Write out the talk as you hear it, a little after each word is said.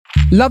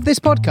Love this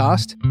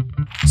podcast?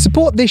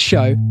 Support this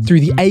show through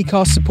the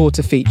Acast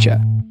supporter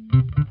feature.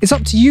 It's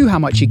up to you how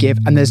much you give,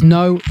 and there's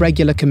no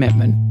regular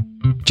commitment.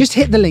 Just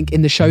hit the link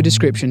in the show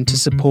description to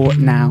support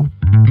now.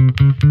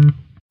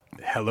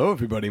 Hello,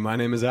 everybody. My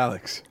name is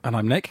Alex. And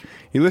I'm Nick.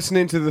 You're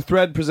listening to The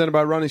Thread, presented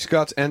by Ronnie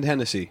Scott and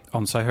Hennessy.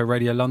 On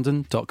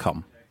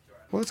SohoRadioLondon.com.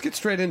 Well, let's get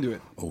straight into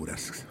it. Oh,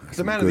 that's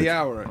The man of the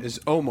hour is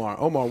Omar.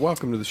 Omar,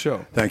 welcome to the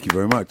show. Thank you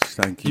very much.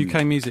 Thank you.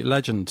 UK music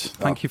legend.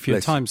 Thank you for your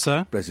time,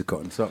 sir. Pleasure,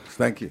 Cotton Socks.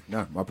 Thank you.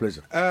 No, my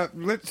pleasure.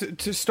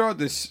 To start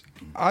this,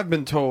 I've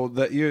been told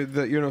that you're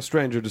no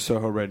stranger to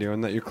Soho Radio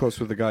and that you're close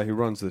with the guy who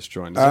runs this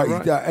joint. Is that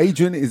right?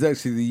 Adrian is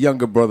actually the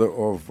younger brother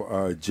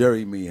of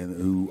Jeremy, and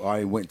who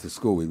I went to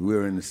school with. We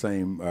were in the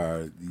same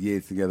year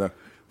together.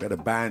 We had a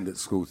band at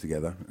school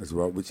together as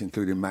well, which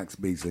included Max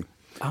Beasley.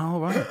 Oh,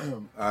 right.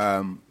 I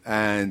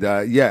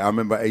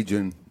remember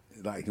Adrian,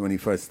 like when he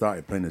first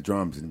started playing the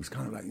drums, and he was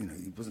kind of like,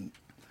 he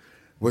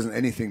wasn't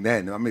anything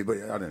then. I mean, but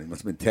I don't know, he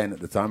must have been 10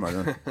 at the time. I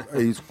don't know.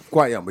 He was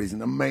quite young, but he's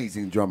an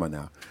amazing drummer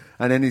now.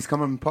 And then he's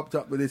come and popped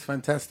up with his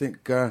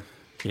fantastic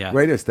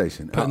radio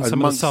station. Putting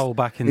some of the soul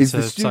back into Is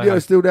the studio Soho.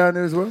 still down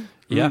there as well?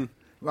 Yeah.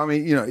 I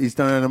mean, he's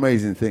done an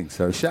amazing thing.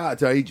 So shout out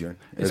to Adrian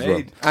as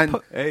well. And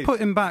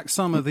putting back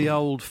some of the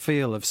old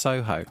feel of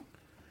Soho.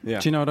 Yeah.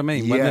 Do you know what I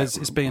mean? When Yeah.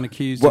 it's being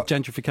accused of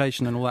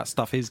gentrification and all that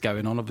stuff is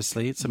going on,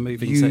 obviously. It's a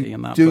moving city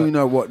and that. You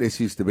know what this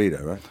used to be,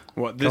 though, right?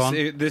 What, Go on.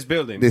 this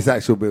building? This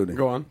actual building.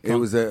 Go on. It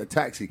was a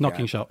taxi cab.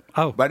 Knocking shop.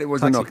 Oh, But it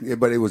was taxi.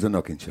 But it was a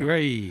knocking shop.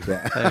 Great.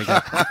 Yeah. There we go.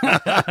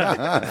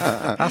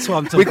 That's what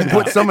I'm talking We can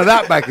about. put some of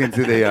that back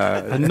into the.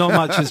 And not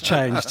much has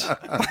changed.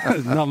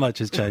 Not much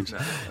has changed.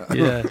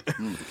 Yeah.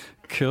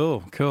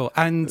 Cool.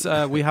 And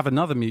we have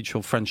another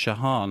mutual friend,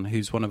 Shahan,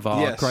 who's one of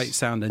our Yes. great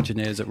sound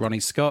engineers at Ronnie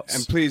Scott's.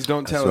 And please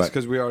don't tell That's us,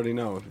 because we already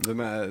know. The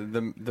man,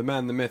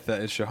 the myth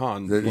that is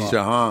Shahan.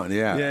 Shahan,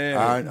 yeah.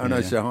 Yeah. I know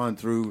Shahan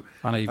through.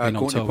 I know you've been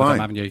on Courtney tour with Pine. him,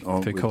 haven't you?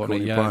 Through With Courtney,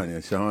 yeah. Pine, yeah.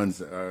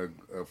 Shahan's a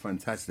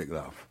fantastic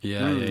laugh.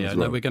 Yeah. as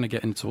No, well. we're going to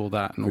get into all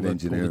that and all Good the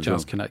engineer as jazz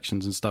well.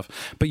 connections and stuff.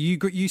 But you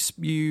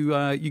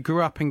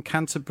grew up in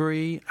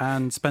Canterbury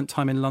and spent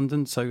time in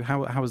London. So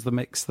how was the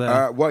mix there?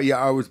 I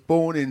was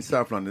born in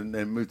South London,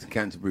 then moved to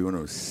Canterbury when I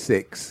was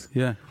 6.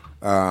 Yeah.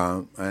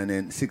 And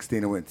then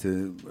 16, I went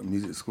to a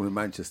music school in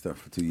Manchester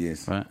for 2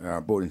 years,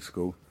 Right. boarding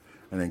school,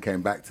 and then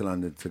came back to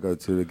London to go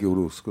to the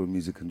Guildhall School of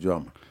Music and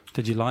Drama.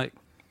 Did you like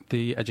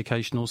the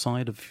educational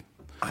side of?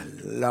 I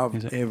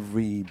loved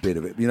every bit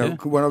of it. Yeah.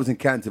 When I was in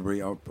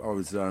Canterbury, I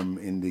was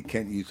in the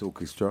Kent Youth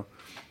Orchestra.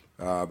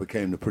 I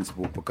became the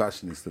principal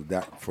percussionist of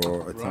that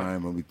for a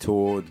time, and we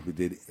toured. We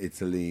did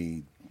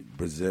Italy,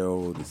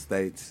 Brazil, the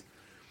States.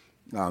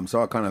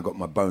 So I kind of got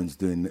my bones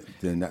doing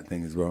that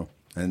thing as well.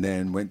 And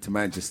then went to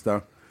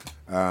Manchester,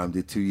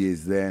 did 2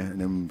 years there,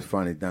 and then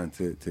finally down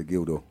to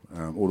Guildhall.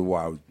 All the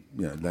while,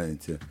 learning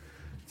to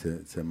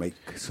make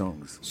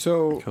songs.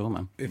 So, Cool,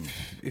 man.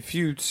 if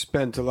you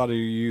spent a lot of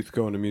your youth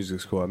going to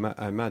music school,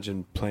 I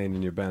imagine playing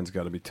in your band's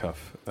got to be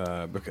tough.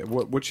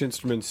 Which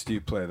instruments do you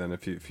play then?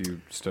 If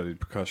you studied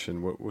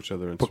percussion, which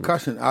other instruments?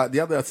 Percussion. The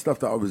other stuff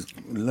that I was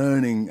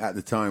learning at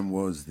the time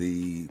was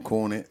the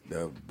cornet,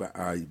 the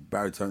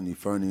baritone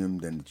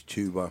euphonium, then the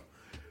tuba,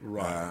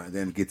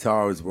 then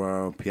guitar as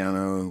well,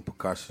 piano,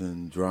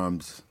 percussion,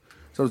 drums.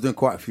 So I was doing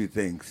quite a few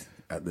things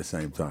at the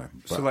same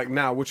time. So, like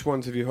now, which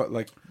ones have you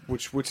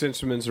which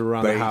instruments are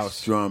around bass, the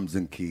house? drums,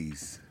 and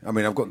keys. I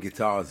mean, I've got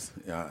guitars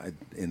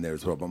in there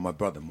as well, but my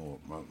brother,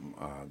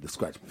 the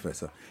scratch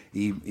professor,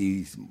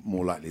 he's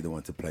more likely the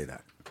one to play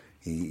that.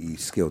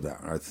 He's skilled at.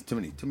 It's too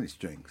many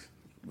strings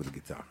with a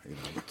guitar.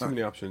 Too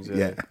many options.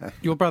 Yeah.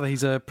 Your brother,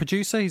 he's a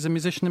producer. He's a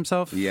musician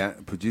himself. Yeah,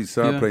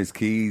 producer, Yeah. plays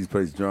keys,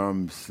 plays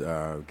drums,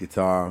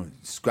 guitar,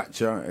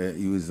 scratcher.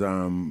 He was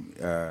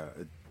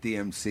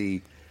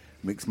DMC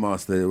mix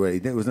master. Where he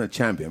wasn't a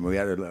champion, but we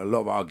had a lot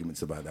of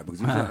arguments about that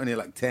because he was only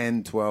like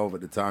 10, 12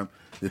 at the time.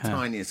 The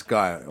tiniest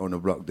guy on the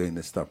block doing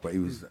this stuff, but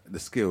the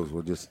skills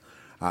were just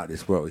out of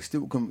this world.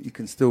 You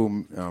can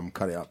still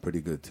cut it up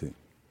pretty good too.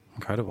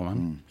 Incredible,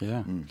 man.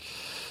 Yeah.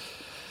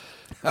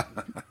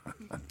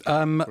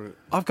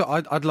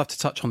 I'd love to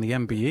touch on the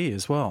MBE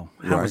as well.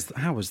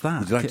 How was that?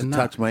 Would you like to Getting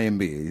touch my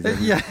MBE?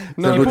 Yeah.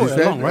 No, you what you brought it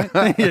said? along, right?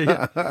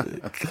 yeah.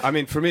 I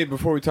mean, for me,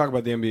 before we talk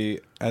about the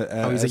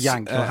NBA, he's a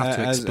Yank. You'll have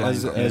to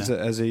explain.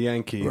 As a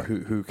Yankee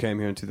who came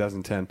here in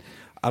 2010,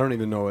 I don't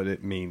even know what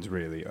it means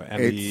really.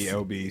 MBE,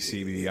 LB,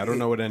 CB. I don't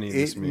know what any of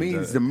this It means.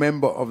 means the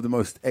member of the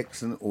most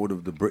excellent order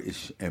of the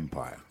British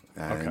Empire,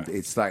 and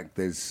it's like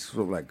there's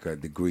sort of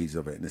like degrees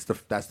of it. And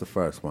that's the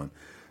first one.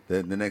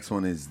 The next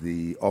one is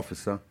the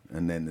officer,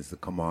 and then there's the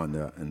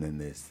commander, and then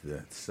there's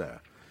the sir.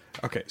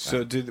 Okay,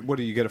 so what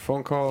do you get, a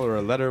phone call or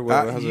a letter?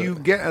 You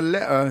get a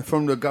letter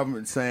from the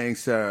government saying,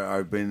 "Sir,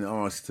 I've been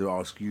asked to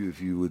ask you if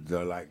you would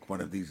like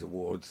one of these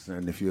awards,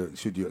 and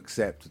should you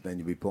accept, then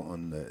you'll be put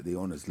on the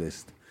honours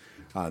list."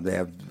 They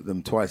have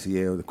them twice a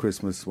year, the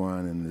Christmas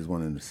one, and there's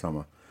one in the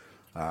summer.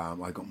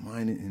 I got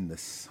mine in the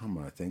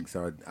summer, I think,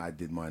 so I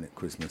did mine at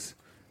Christmas.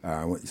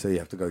 So you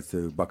have to go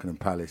to Buckingham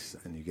Palace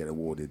and you get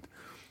awarded.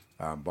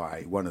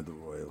 by one of the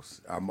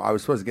royals. I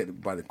was supposed to get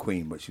it by the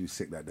Queen, but she was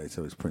sick that day,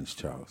 so it was Prince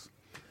Charles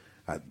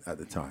at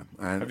the time.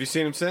 And Have you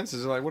seen him since?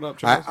 Is it like, what up,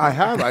 Charles? I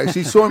have. I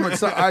actually saw him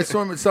I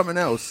saw him at something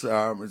else.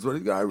 As well.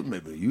 I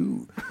remember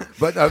you.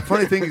 But the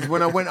funny thing is,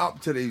 when I went up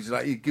to him,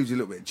 he gives you a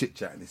little bit of chit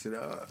chat, and he said,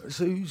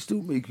 "So you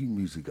still making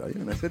music, are you?"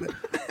 And I said,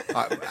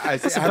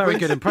 That's a very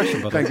good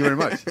impression, by the way. Thank you very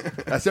much.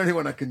 That's the only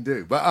one I can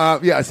do. But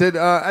I said,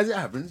 as it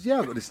happens,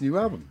 I've got this new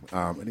album.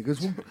 And he goes,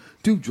 well,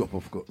 do drop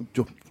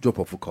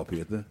off a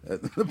copy at the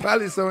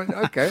Palace. So I went,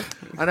 okay.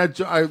 And I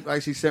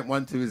actually sent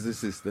one to his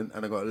assistant,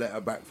 and I got a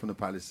letter back from the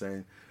Palace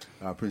saying,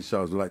 Prince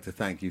Charles would like to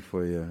thank you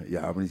for your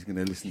album. He's going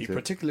to listen He to it.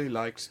 particularly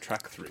likes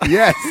track 3.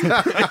 Yes.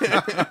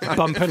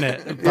 bumping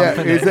it.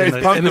 He's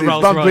In the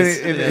Rolls bumping Royce.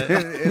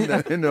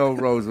 it in the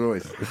old Rolls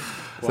Royce.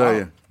 Wow.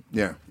 So,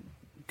 yeah.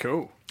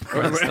 Cool.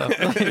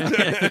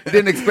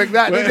 Didn't expect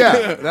that, did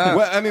you? No.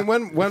 Well, I mean,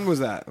 when was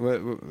that?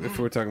 If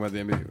we're talking about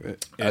the NBA,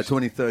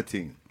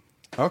 2013.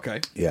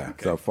 okay. Yeah,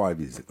 Okay. so 5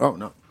 years ago. Oh,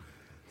 no.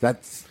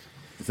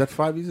 Is that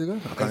 5 years ago? I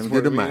can't That's even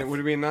do the what, math. would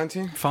it be in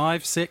 19?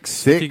 5, 6,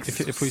 6.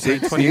 if we say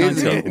 6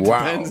 years 2019. ago. Wow.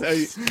 Depends how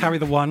you- Carry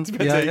the one.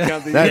 depends how you Yeah.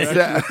 count the year.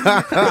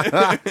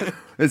 That's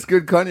it's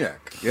good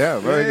cognac. Yeah,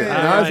 very good.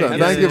 Yeah, Nice yeah, one.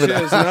 yeah, Thank you for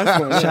Cheers, that. nice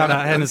one. Shout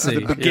out Hennessy.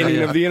 The beginning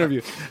Yeah. of the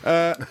interview.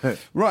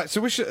 Right.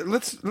 So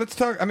let's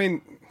talk. I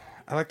mean,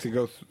 I like to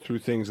go through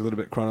things a little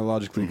bit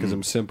chronologically because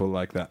I'm simple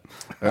like that.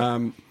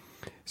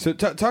 So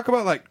talk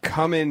about like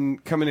coming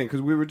in,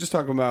 because we were just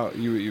talking about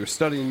you were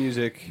studying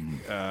music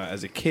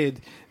as a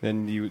kid,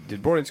 then you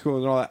did boarding school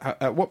and all that.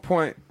 At what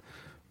point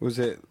was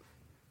it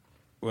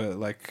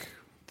like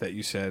that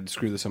you said,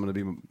 screw this, I'm going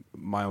to be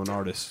my own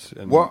artist?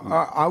 And Well,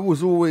 I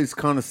was always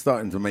kind of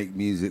starting to make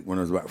music when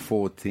I was about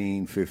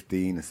 14,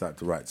 15, and started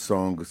to write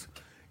songs.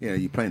 You know,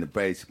 you're playing the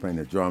bass, you're playing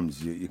the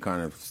drums, you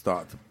kind of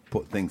start to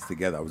put things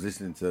together. I was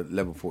listening to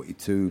Level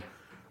 42,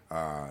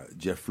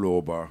 Jeff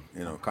Lorber,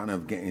 you know, kind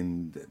of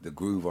getting the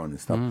groove on and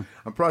stuff.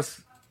 And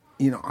plus,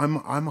 you know,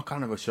 I'm a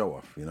kind of a show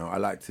off. You know, I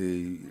like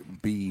to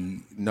be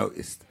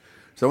noticed.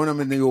 So when I'm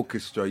in the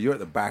orchestra, you're at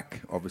the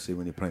back, obviously,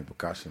 when you're playing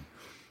percussion.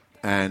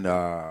 And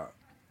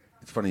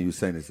it's funny you were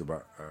saying this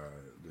about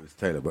Lewis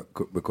Taylor, but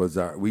because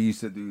we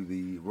used to do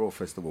the Royal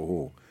Festival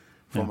Hall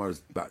from I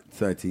was about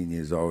 13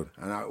 years old,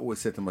 and I always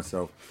said to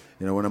myself,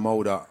 you know, when I'm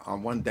older,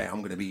 one day I'm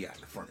going to be at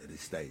the front of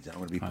this stage. I'm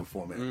going to be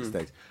performing at the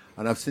stage,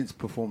 and I've since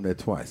performed there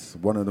twice.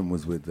 One of them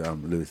was with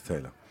Lewis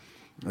Taylor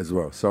as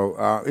well.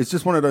 So it's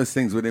just one of those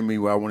things within me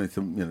where I wanted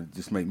to, you know,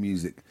 just make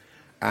music.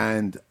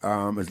 And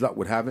as luck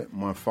would have it,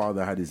 my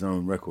father had his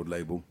own record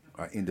label,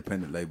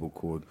 independent label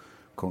called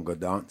Conga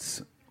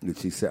Dance,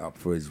 which he set up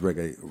for his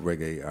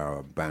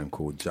reggae band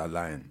called Ja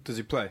Lion. does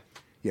he play?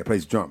 Yeah,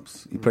 plays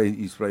drums. He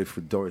used to play for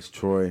Doris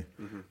Troy,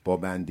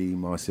 Bob Andy,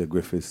 Marcia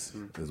Griffiths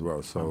as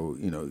well. So,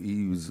 you know,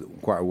 he was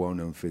quite a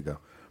well-known figure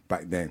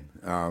back then.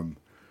 And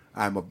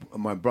my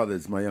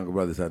younger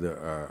brothers had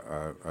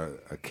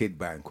a kid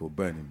band called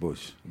Burning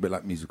Bush, a bit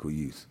like Musical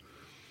Youth.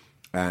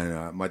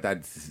 And my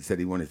dad said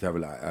he wanted to have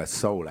a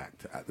soul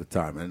act at the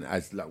time. And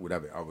as luck would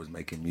have it, I was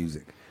making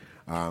music.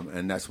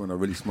 And that's when I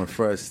released my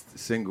first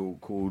single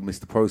called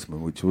Mr.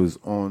 Postman, which was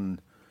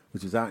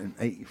out in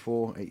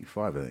 84,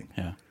 85, I think.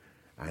 Yeah.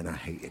 And I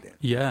hated it.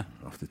 Yeah.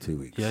 After 2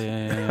 weeks.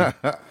 Yeah.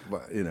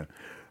 But, you know,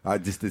 I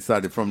just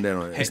decided from then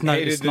on.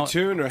 Hated the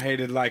tune or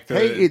hated like the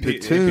Hated the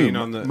tune. being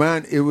on the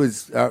Man, it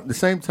was the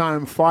same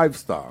time 5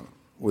 Star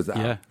was out.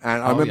 Yeah.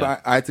 And I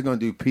remember I had to go and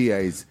do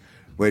PAs.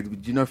 Do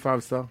you know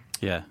 5 Star?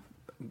 Yeah.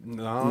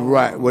 no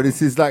Right. Well,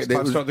 this is like...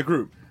 start the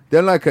group.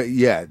 They're like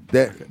they're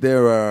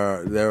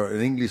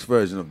an English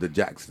version of the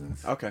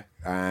Jacksons. Okay.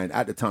 And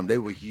at the time, they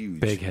were huge.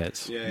 Big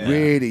hits. Yeah.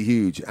 Really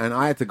huge. And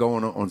I had to go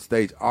on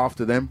stage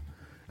after them.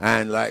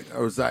 And like I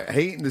was like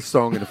hating the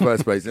song in the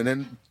first place, and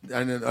then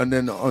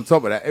on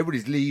top of that,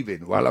 everybody's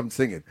leaving while I'm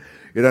singing.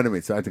 You know what I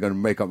mean? So I had to go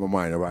and make up my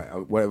mind. All right,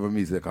 whatever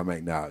music I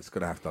make now, it's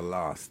gonna have to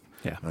last,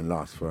 and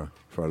last for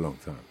a long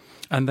time.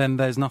 And then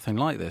there's Nothing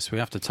Like This. We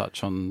have to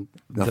touch on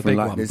the Nothing big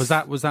Like one. This. Was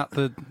that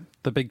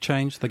the big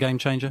change, the game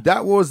changer?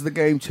 That was the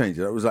game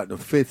changer. That was like the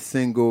 5th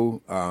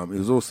single. It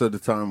was also the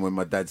time when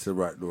my dad said,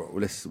 "Right,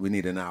 we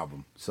need an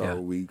album."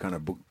 So we kind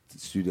of booked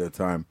studio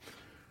time.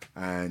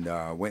 And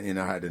went in.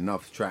 I had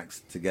enough tracks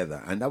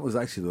together, and that was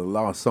actually the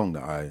last song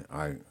that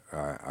I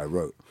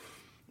wrote.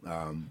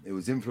 It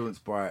was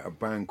influenced by a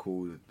band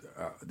called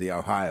the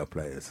Ohio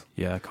Players.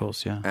 Yeah, of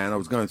course. Yeah. And I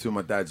was going through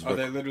my dad's. Are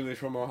they literally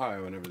from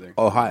Ohio and everything?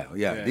 Ohio,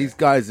 yeah. These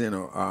guys, you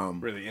know.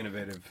 Really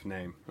innovative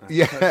name.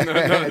 Yeah,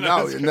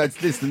 no, and that's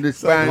this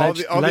band. all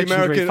the Legendary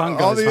American, fun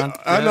all guys, the, man.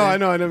 I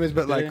know,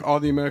 but like Yeah.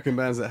 all the American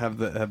bands that have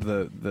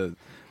the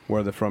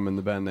where they're from in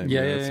the band name.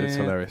 Yeah, it's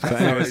yeah. hilarious.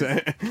 But anyways,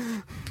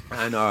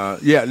 And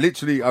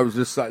literally, I was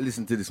just like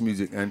listening to this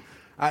music, and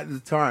at the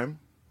time,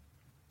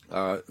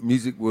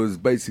 music was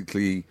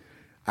basically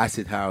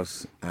acid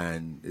house,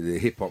 and the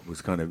hip hop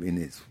was kind of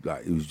in its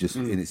it was just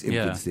in its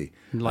infancy.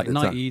 Like at the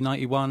time. 90,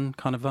 91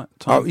 kind of that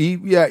Oh, time.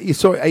 you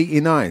saw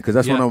 89 because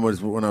that's Yeah.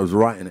 when I was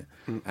writing it,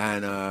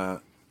 and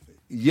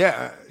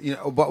Yeah,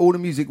 but all the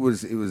music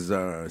was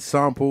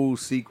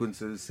samples,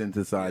 sequencers,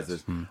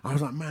 synthesizers. Yes. I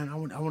was like, man, I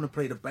want to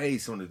play the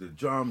bass, I want to do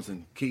drums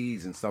and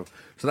keys and stuff.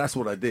 So that's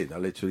what I did. I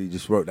literally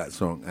just wrote that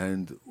song,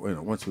 and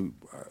once we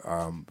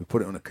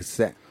put it on a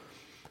cassette,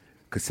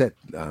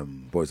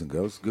 boys and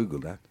girls, Google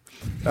that.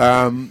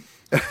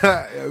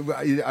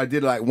 I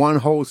did like one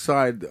whole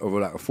side of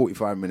like a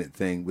 45-minute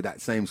thing with that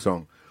same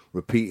song,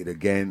 repeated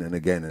again and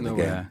again and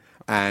again,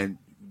 and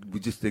we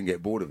just didn't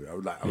get bored of it. I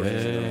was like,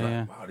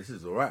 wow, this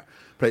is all right.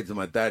 Played to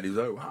my dad. He was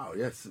like, wow,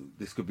 yes,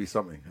 this could be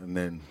something. And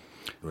then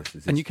the rest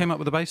is And you came up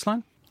with a bass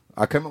line?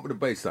 I came up with a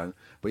bass line,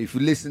 but if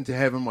you listen to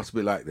Heaven Must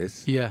Be Like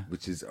This,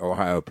 which is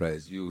Ohio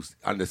Players, you'll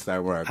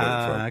understand where I got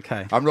it from.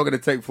 Okay. I'm not going to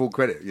take full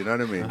credit, you know what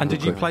I mean? And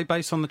did you play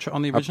bass on the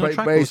original I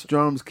track? played bass,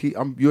 drums, key,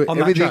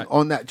 everything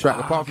on that track,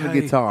 apart from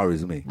the guitar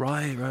is me.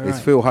 Right. It's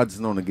Phil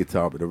Hudson on the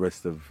guitar, but the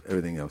rest of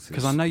everything else is...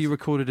 Because I know you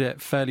recorded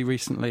it fairly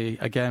recently,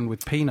 again,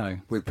 with Pino.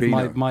 With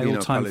Pino. My Pino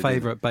all-time Palladino.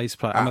 favourite bass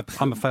player.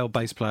 I'm a failed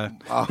bass player.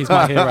 He's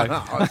my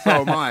hero.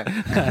 So am I.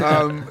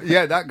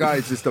 That guy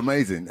is just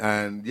amazing.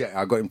 And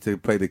I got him to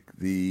play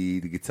the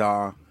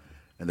guitar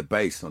and the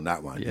bass on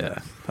that one. Yeah,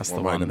 that's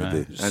what the am I one.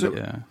 gonna do?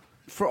 So,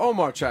 for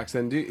Omar tracks,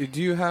 then, do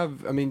you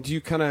have? I mean, do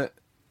you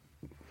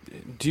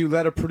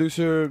let a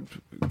producer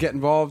get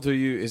involved, or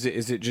is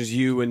it just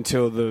you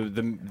until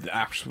the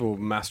actual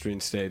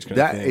mastering stage?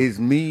 That is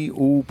me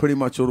pretty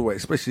much all the way.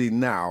 Especially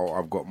now,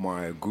 I've got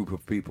my group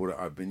of people that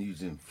I've been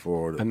using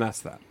for, and that's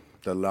that.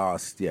 The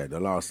last I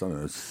don't know,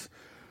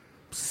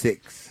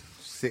 6,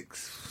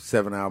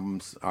 7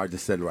 albums. I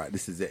just said, right,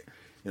 this is it.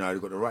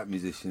 I've got the right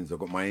musicians. I've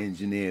got my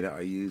engineer that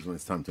I use when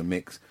it's time to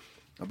mix.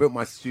 I built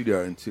my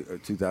studio in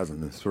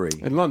 2003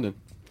 in London.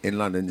 In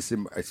London, it's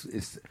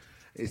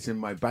in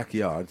my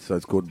backyard, so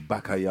it's called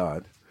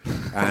Backyard.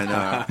 And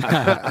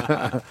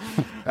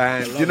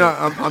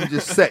I'm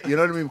just set. You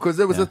know what I mean? Because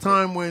there was a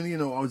time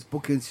when I was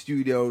booking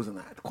studios and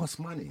it cost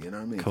money. You know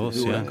what I mean? Of course,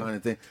 to do that kind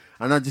of thing.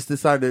 And I just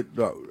decided,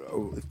 look,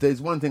 if there's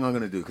one thing I'm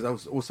going to do, because I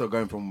was also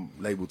going from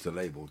label to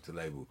label to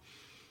label.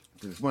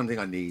 There's one thing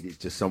I need is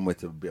just somewhere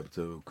to be able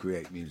to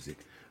create music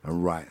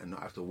and write and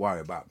not have to worry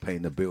about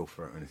paying the bill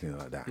for it or anything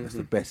like that. Mm-hmm. That's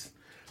the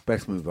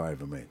best move I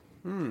ever made.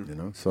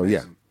 So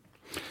yeah.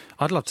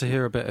 I'd love to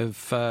hear a bit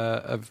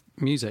of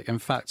music. In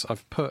fact,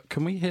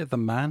 can we hear The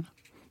Man?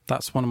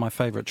 That's one of my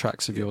favourite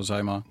tracks of yours,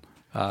 Omar.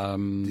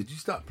 Did you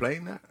start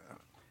playing that?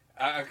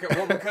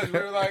 Well, because we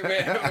were like,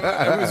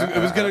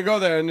 it was going to go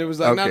there, and it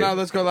was like, no,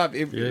 let's go live.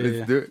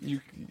 Let's do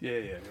it.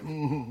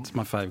 It's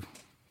my favourite.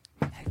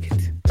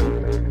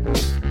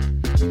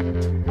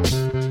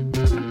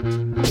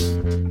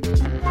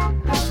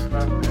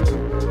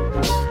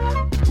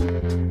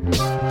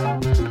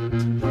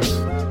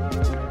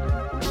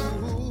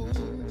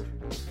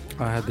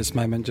 I had this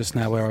moment just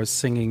now where I was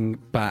singing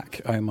back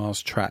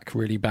Omar's track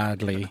really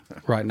badly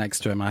right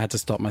next to him. I had to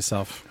stop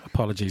myself.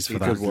 Apologies for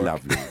that. It was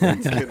lovely.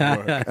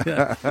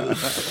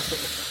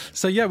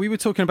 So yeah, we were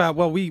talking about,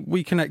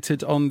 we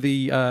connected on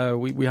the,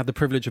 we had the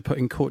privilege of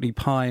putting Courtney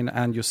Pine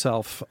and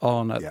yourself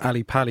on at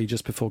Ali Pali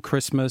just before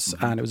Christmas,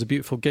 and it was a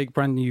beautiful gig,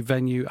 brand new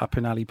venue up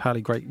in Ali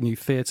Pali, great new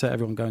theatre,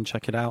 everyone go and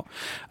check it out.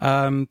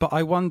 But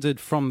I wondered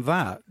from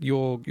that,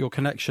 your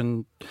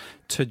connection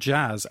to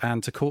jazz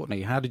and to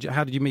Courtney. How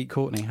did you meet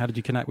Courtney? How did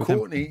you connect with him?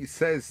 Courtney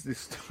tells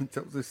this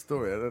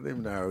story, I don't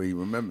even know how he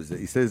remembers it.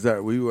 He says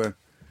that we were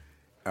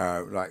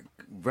like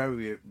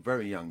very,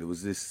 very young. There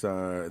was this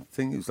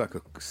thing. It was like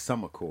a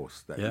summer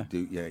course that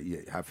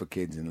you have for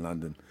kids in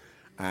London.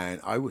 And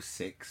I was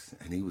 6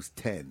 and he was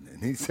 10.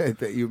 And he said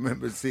that he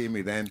remembers seeing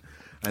me then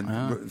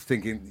and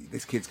thinking,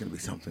 this kid's going to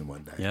be something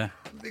one day. Yeah.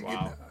 Thinking,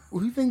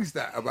 who thinks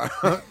that about,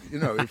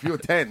 if you're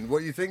 10, what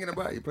are you thinking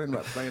about? You're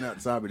playing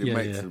outside with your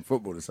mates in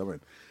football or something.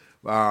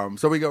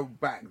 So we go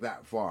back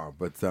that far.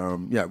 But,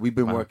 we've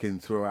been working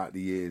throughout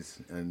the years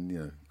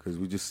and, because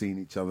we've just seen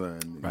each other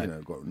and,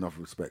 got enough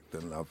respect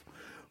and love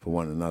for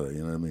one another, you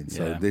know what I mean?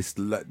 So this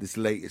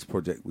latest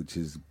project, which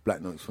is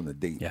Black Notes from the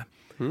Deep,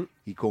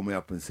 he called me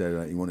up and said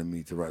that he wanted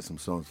me to write some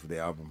songs for the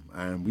album.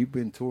 And we've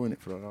been touring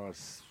it for the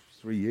last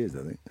 3 years,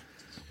 I think,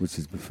 which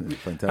is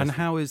fantastic. And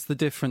how is the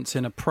difference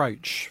in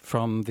approach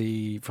from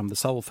the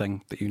soul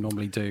thing that you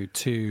normally do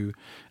to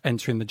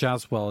entering the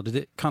jazz world? Did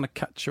it kind of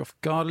catch you off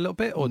guard a little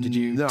bit, or did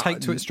you take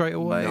to it straight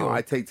away? No,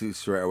 I take to it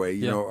straight away.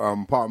 You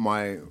know, part of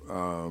my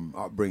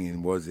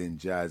upbringing was in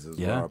jazz as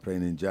well,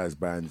 playing in jazz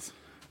bands.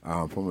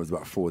 From when I was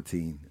about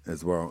 14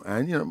 as well.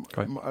 And, a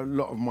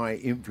lot of my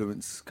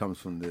influence comes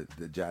from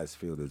the jazz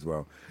field as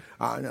well.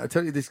 I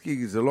tell you, this gig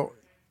is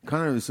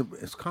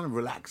it's kind of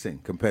relaxing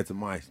compared to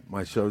my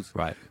shows.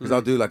 Right. Because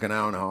I'll do like an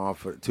hour and a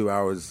half or 2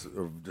 hours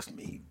of just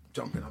me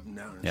jumping up and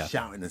down and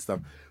shouting and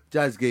stuff.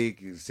 Jazz gig,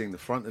 you sing the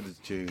front of the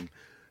tune,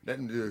 let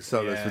them do the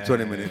solos for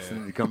 20 minutes and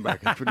then you come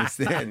back and finish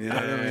the end, you know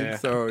what I mean?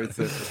 So it's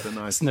a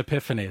nice... It's an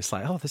epiphany. It's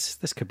like,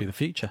 this could be the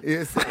future.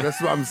 Yes,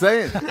 that's what I'm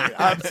saying.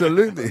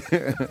 Absolutely.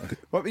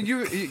 Well,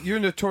 you're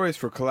notorious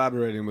for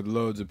collaborating with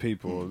loads of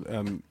people.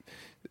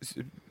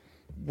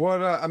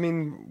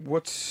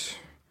 What's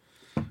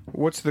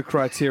the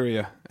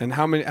criteria, and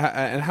how many of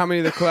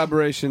the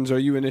collaborations are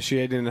you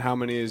initiating, and how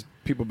many is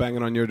people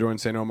banging on your door and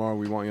saying, Omar,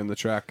 we want you on the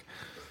track?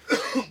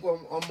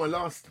 Well, on my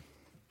last,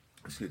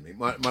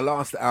 my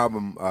last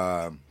album,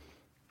 I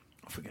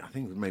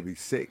think it was maybe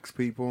 6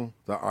 people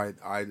that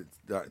I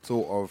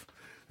thought of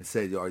and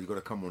said, "Oh, you got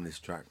to come on this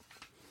track.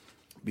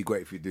 It'd be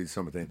great if you do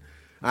something."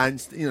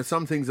 And you know,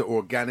 some things are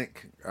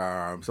organic.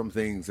 Some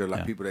things are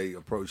like people they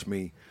approach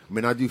me. I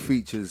mean, I do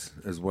features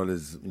as well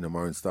as my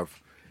own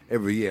stuff.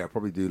 Every year, I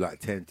probably do like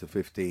 10 to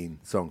 15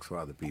 songs for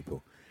other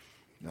people.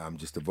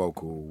 Just a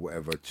vocal,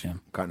 whatever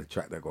kind of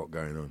track they got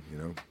going on,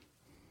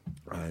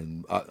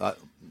 And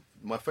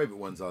my favorite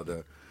ones are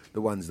the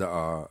ones that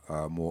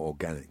are more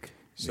organic.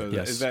 So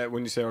is that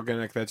when you say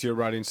organic, that's you're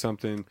writing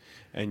something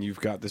and you've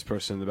got this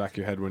person in the back of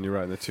your head when you're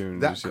writing the tune?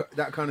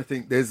 That kind of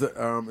thing. There's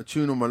a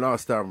tune on my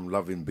last album,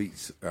 Loving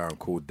Beats,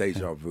 called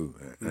Deja Vu,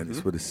 and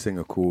it's with a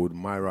singer called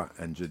Myra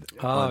Andrade. Cape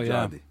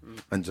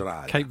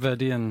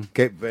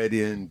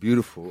Verdean,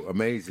 beautiful,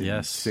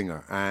 amazing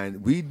singer.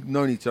 And we'd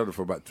known each other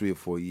for about 3 or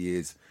 4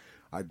 years.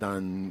 I'd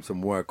done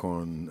some work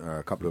on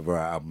a couple of her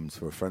albums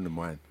for a friend of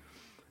mine.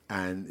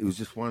 And it was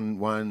just one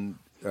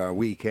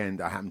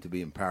weekend, I happened to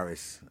be in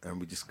Paris, and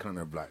we just kind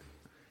of like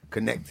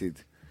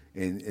connected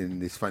in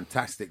this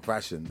fantastic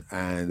fashion.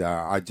 And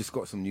I just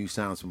got some new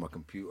sounds from my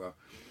computer,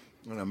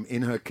 and I'm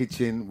in her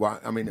kitchen.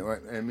 I'm in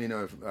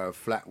her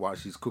flat while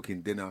she's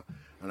cooking dinner,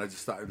 and I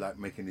just started like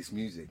making this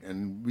music,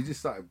 and we just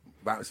started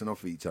bouncing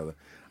off of each other,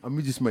 and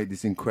we just made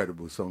this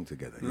incredible song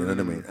together. You know what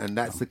I mean? And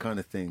that's the kind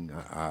of thing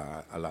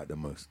I like the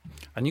most.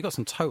 And you got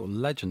some total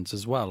legends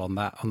as well on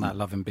that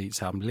Loving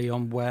Beats album.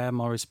 Leon Ware,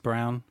 Morris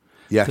Brown.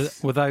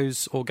 Yes. Were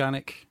those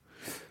organic?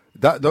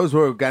 Those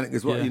were organic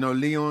as well. Yeah.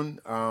 Leon,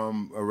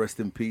 rest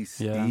in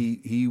peace. Yeah.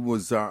 He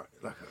was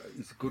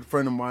he's a good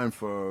friend of mine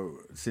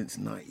since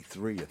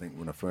 '93, I think,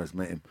 when I first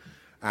met him,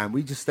 and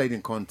we just stayed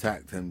in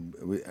contact. And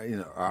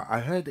I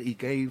heard that he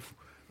gave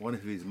one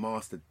of his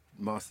master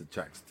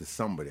tracks to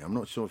somebody. I'm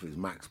not sure if it was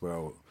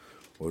Maxwell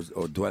or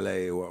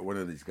Dwele or one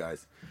of these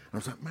guys. And I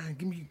was like, man,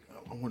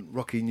 I want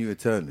Rocking You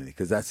Eternally,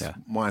 because that's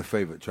my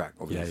favorite track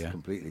of his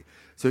completely.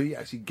 So he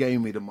actually gave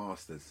me the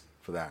masters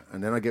for that,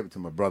 and then I gave it to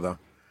my brother,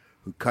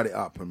 who cut it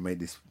up and made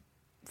this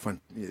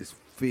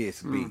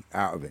fierce beat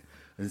out of it.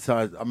 And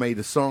so I made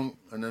a song,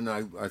 and then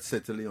I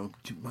said to Leon,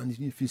 "Do you mind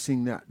if you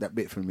sing that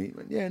bit for me?" He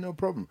went, "Yeah, no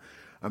problem."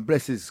 And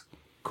bless his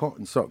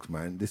cotton socks,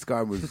 man, this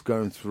guy was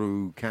going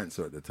through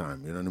cancer at the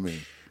time. You know what I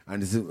mean?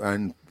 And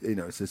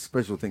it's a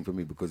special thing for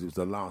me because it was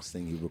the last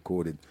thing he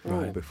recorded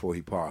before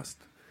he passed.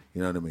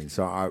 You know what I mean?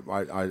 So I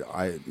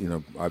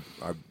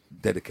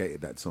dedicated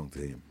that song to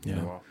him.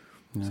 Yeah. Wow.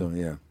 So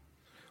yeah.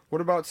 What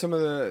about some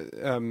of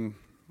the?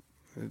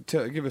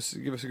 Give us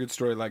a good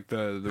story like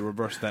the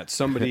reverse of that.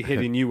 Somebody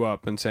hitting you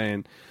up and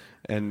saying,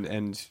 and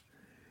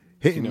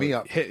hitting me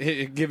up,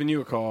 giving you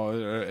a call,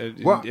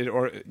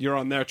 or you're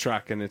on their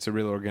track and it's a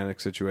real organic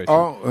situation.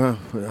 Oh,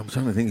 I'm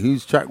trying to think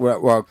whose track.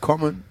 Well,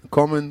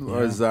 Common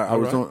was I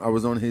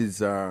was on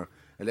his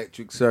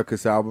Electric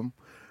Circus album,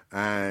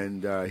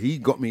 and he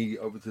got me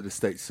over to the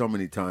States so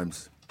many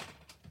times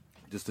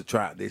just to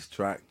try out this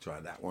track,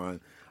 try that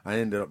one. I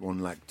ended up on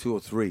like 2 or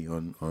 3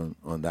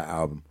 on that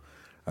album.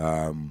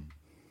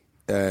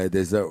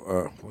 There's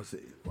what's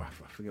it? I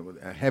forget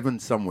what. Heaven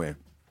Somewhere.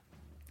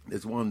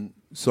 There's one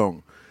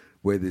song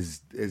where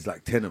there's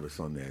like 10 of us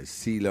on there. It's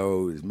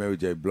CeeLo, it's Mary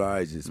J.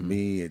 Blige, it's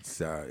me. It's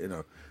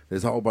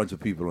there's a whole bunch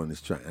of people on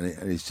this track, and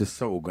it's just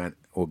so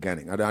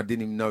organic. I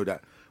didn't even know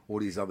that all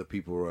these other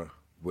people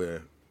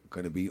were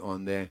going to be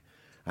on there,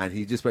 and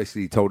he just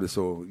basically told us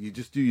all, you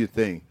just do your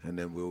thing, and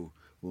then we'll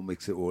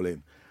mix it all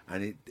in.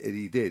 And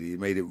he did.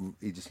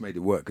 He just made it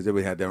work because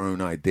everybody had their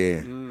own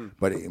idea,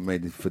 but it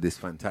made it for this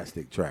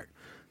fantastic track.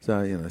 So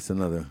it's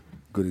another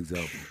good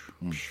example.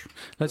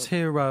 Let's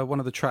hear one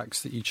of the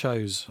tracks that you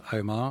chose,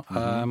 Omar.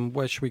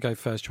 Where should we go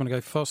first? Do you want to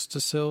go Foster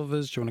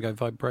Silvers? Do you want to go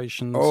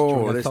Vibrations? Do you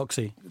want to go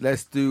Foxy?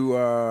 Let's do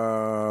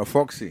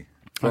Foxy.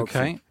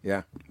 Okay.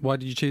 Yeah. Why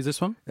did you choose this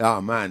one?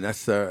 Oh, man,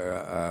 that's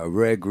a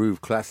rare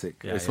groove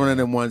classic. It's one of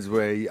them ones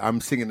where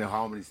I'm singing the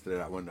harmonies to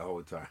that one the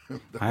whole time.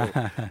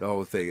 the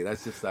whole thing.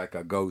 That's just like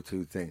a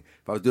go-to thing.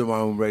 If I was doing my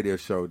own radio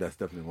show, that's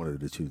definitely one of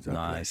the tunes I'd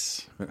play.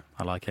 Nice.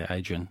 I like it,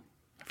 Adrian,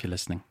 if you're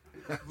listening.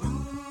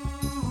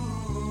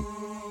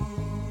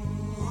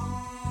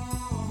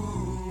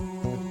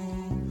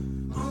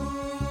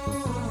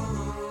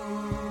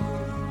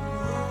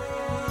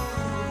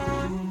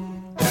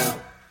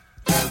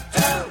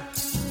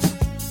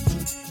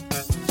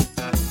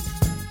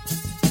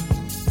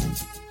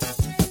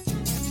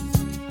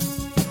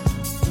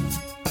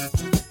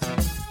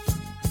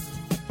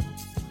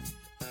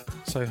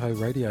 Soho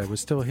Radio. We're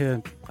still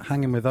here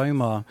hanging with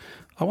Omar.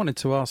 I wanted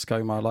to ask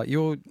Omar, like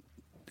all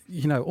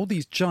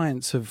these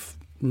giants of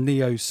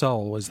neo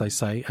soul, as they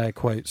say, air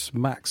quotes,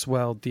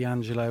 Maxwell,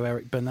 D'Angelo,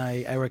 Eric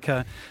Benet,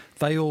 Erica,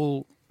 they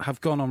all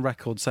have gone on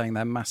record saying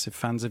they're massive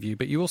fans of you,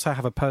 but you also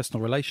have a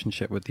personal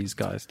relationship with these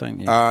guys,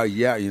 don't you?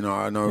 Yeah,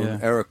 I know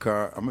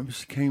Erica. I remember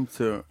she came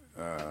to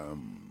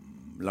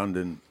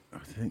London.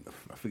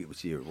 I forget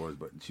which year it was,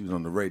 but she was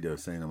on the radio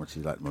saying how much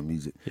she liked my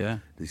music. Yeah.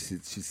 She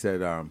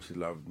said she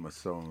loved my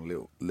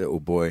song Little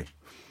Boy,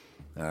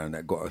 and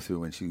that got her through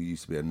when she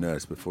used to be a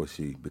nurse before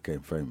she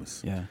became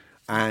famous. Yeah.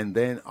 And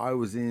then I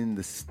was in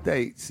the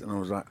States, and I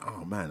was like,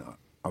 oh man,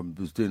 I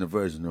was doing a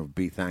version of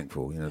Be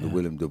Thankful, the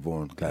Willem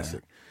Dafoe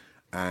classic.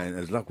 And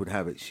as luck would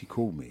have it, she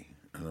called me,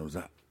 and I was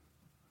like,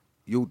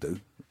 you'll do.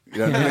 You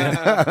know what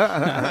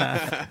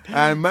I mean?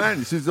 And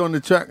man, she was on the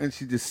track, and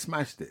she just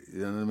smashed it.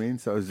 You know what I mean?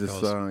 So I was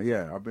just,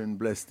 I've been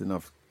blessed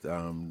enough that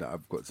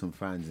I've got some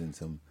fans in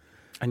some.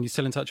 And you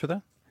still in touch with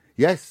her?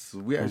 Yes,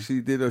 we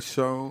actually did a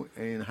show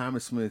in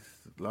Hammersmith.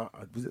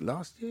 Was it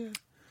last year?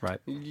 Right.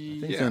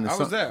 Yeah, I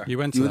was there. You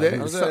went You to were that? there?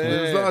 I was It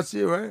there, was yeah. last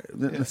year, right?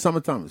 In the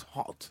summertime, it was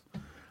hot.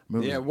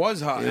 Remember? Yeah, it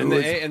was hot, It and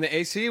was- the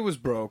AC was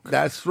broke.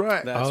 That's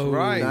right. That's Oh,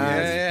 right.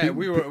 nice. Yeah. People-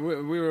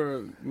 We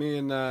were me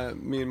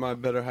and my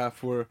better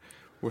half were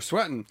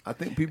sweating. I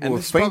think people And were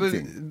this is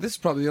fainting. this is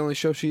probably the only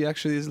show she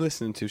actually is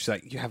listening to. She's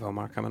like, "You have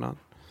Omar coming on."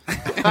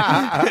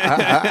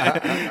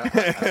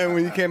 And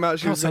when you came out,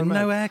 she was Also, so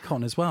no mad.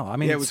 aircon as well. I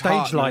mean, Yeah, it was stage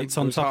hot, man. lights It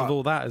on was top hot. of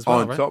all that as well.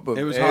 On right? top of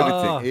It was everything,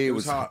 hot. it It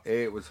was was hot.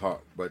 It was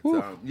hot, but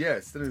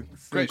still in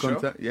Great show.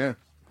 contact. Yeah,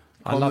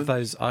 I love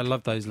those. I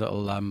love those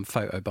little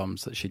photo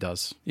bombs that she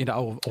does. Or video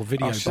Oh,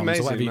 bombs she's or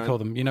amazing, whatever you man. call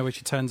them. Where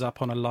she turns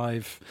up on a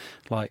live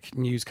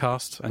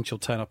newscast and she'll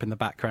turn up in the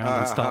background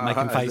and start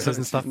making faces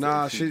and stuff.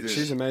 Nah, She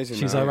she's amazing.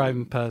 She's man. her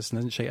own person,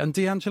 isn't she? And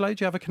D'Angelo,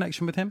 do you have a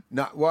connection with him?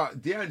 No, well,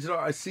 D'Angelo,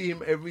 I see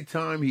him every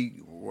time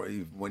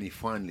when he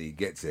finally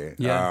gets here.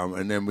 Yeah.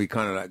 And then we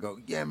kind of like go,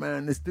 yeah,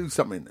 man, let's do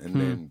something. And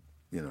then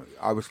we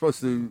were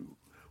supposed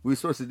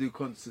to do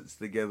concerts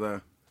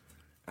together,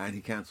 and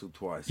he cancelled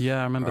twice. Yeah,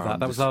 I remember that.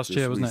 That was last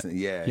year, wasn't it?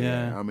 recently. Yeah,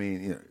 Yeah. yeah. I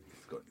mean,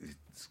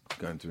 he's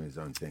going through his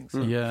own thing.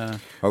 So Yeah,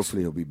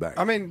 hopefully he'll be back.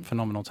 I mean,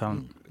 phenomenal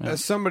talent. Yeah.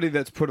 as somebody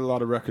that's put a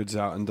lot of records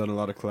out and done a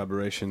lot of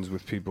collaborations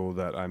with people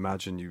that I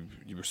imagine you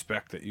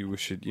respect, that you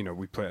should,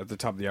 we play at the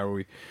top of the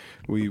hour.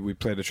 We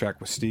played a track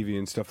with Stevie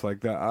and stuff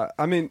like that.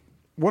 I mean,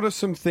 what are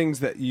some things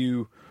that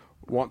you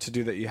want to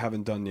do that you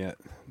haven't done yet?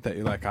 That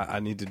you're like, I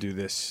need to do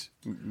this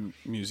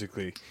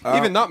musically,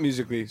 even not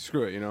musically.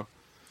 Screw it,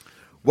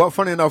 Well,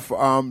 funny enough,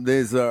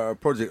 there's a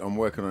project I'm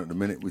working on at the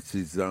minute, which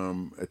is a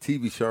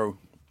TV show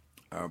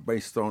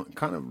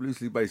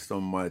loosely based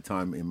on my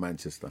time in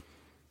Manchester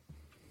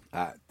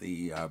at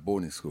the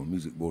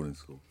music boarding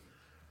school.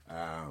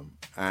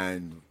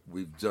 And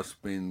we've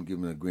just been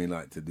given a green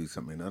light to do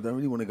something. I don't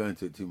really want to go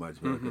into it too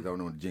much because I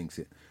don't want to jinx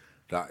it.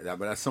 But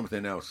that's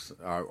something else.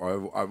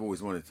 I've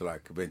always wanted to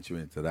venture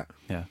into that.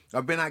 Yeah.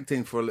 I've been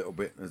acting for a little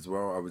bit as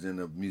well. I was in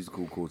a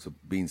musical called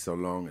Been So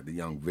Long at the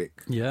Young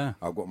Vic. Yeah.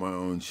 I've got my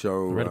own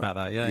show. Read about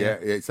that, yeah.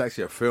 It's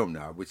actually a film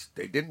now, which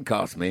they didn't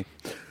cast me.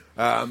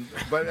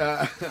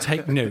 But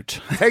Take note.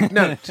 take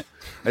note,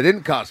 they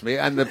didn't cast me,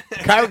 and the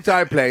character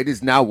I played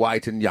is now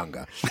white and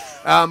younger.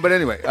 But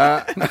anyway,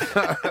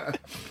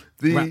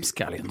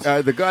 Rapscallions.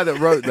 the guy that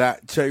wrote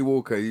that, Che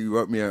Walker, he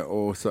wrote me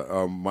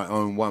my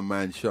own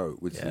one-man show,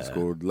 which is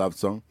called Love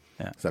Song.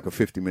 Yeah. It's like a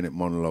 50-minute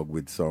monologue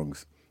with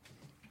songs.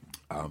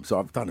 So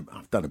I've done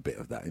a bit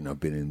of that. I've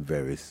been in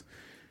various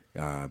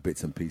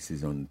bits and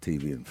pieces on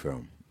TV and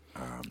film.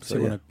 So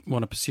you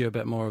want to pursue a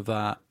bit more of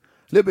that.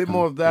 A little bit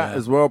more of that yeah.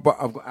 as well, but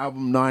I've got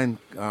album 9.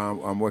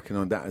 I'm working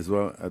on that as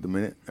well at the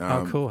minute.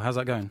 Oh, cool. How's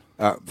that going?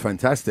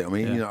 Fantastic. I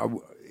mean, Yeah.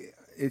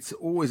 it's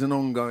always an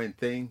ongoing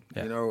thing.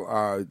 Yeah.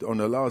 On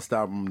the last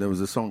album, there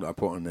was a song that I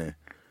put on there.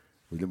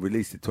 We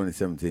released it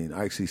 2017.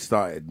 I actually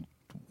started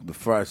the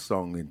first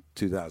song in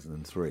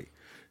 2003.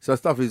 So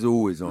stuff is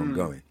always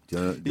ongoing. Do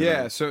you know?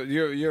 Yeah, so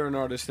you're an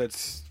artist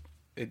that's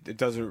it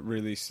doesn't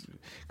really,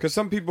 because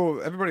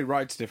everybody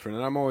writes different,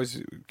 and I'm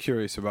always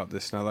curious about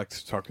this, and I like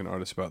to talk to an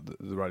artist about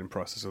the writing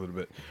process a little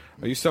bit.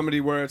 Are you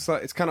somebody where it's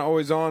like it's kind of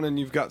always on, and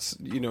you've got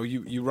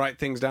you write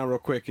things down real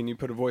quick, and you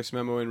put a voice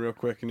memo in real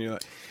quick, and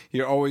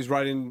you're always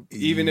writing,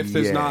 even if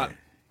there's Yeah. not.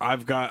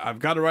 I've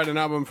got to write an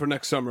album for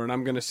next summer, and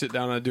I'm going to sit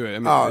down and do it. I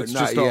mean, it's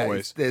just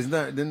always. There's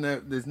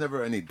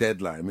never any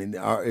deadline. I mean,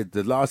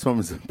 the last one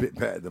was a bit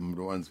better than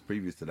the ones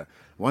previous to that.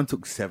 One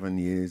took 7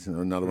 years, and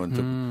another one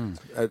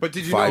took. But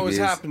did you know 5 what was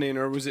years. happening,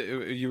 or was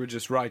it you were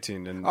just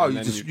writing? And Oh, and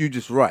you then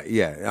just write,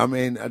 yeah. I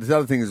mean, the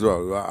other thing as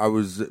well, I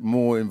was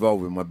more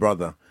involved with my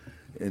brother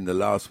in the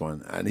last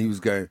one, and he was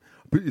going,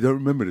 but you don't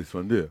remember this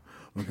one, do you?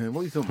 Okay,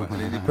 what are you talking about?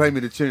 And he played me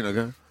the tune, I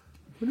go,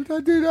 when did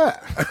I do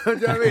that? Do you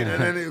know what I mean?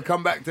 And then it would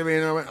come back to me,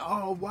 and I went,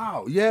 oh,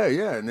 wow, yeah.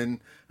 And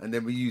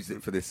then we used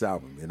it for this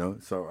album,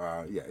 So,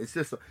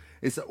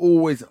 it's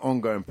always an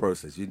ongoing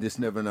process. You just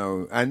never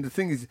know. And the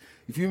thing is,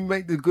 if you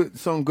make the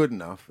song good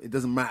enough, it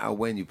doesn't matter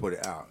when you put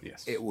it out.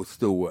 Yes. It will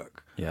still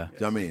work. Yeah. Do you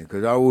know what I mean?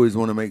 Because I always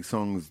want to make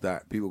songs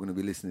that people are going to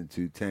be listening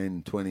to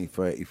 10, 20,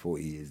 30,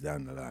 40 years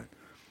down the line.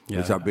 Yeah.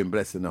 Which I've been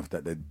blessed enough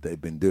that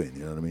they've been doing,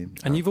 you know what I mean?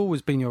 And you've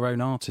always been your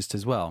own artist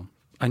as well,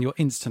 and you're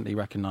instantly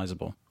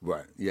recognisable.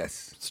 Right.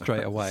 Yes.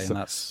 straight away, and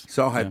that's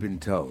So I've been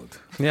told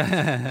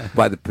yeah.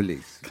 by the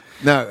police.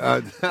 No, I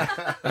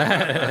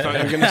thought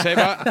you were going to say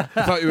about.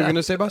 I thought you were going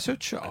to say about Sir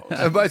Charles.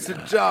 by Sir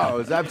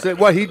Charles.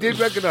 Absolutely. Well, he did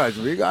recognise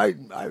me. I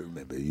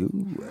remember you,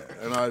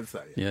 and I was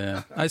like,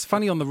 Yeah, it's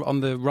funny on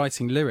the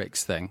writing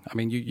lyrics thing. I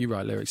mean, you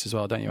write lyrics as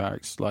well, don't you,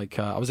 Alex? Like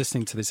I was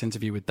listening to this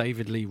interview with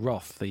David Lee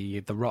Roth,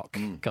 the rock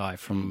guy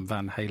from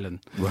Van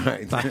Halen,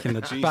 Right. back in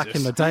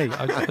the day.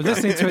 I was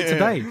listening to it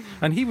today,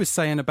 and he was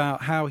saying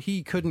about how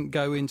he couldn't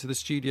go into the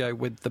studio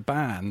with the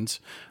band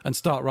and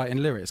start writing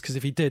lyrics because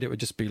if he did, it would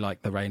just be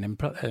like the rain in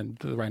Spain.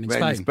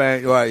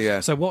 Right, yeah.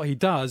 So what he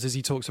does is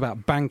he talks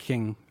about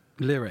banking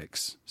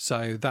lyrics.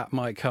 So that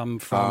might come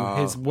from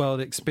his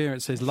world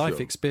experience, his life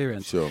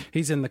experience. Sure.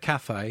 He's in the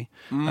cafe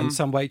and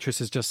some waitress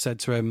has just said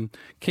to him,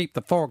 "Keep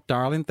the fork,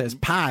 darling, there's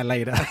pie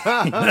later."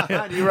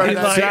 You wrote He's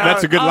that like, down.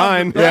 That's a good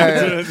line.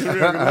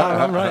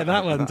 I'm writing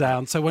that one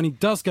down. So when he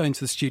does go into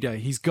the studio,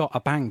 he's got a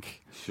bank.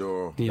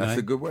 Sure. You That's know?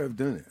 a good way of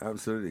doing it.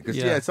 Absolutely. Because,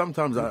 Yeah.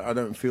 sometimes I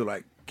don't feel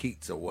like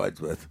Keats or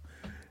Wordsworth.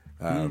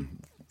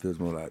 Feels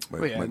more like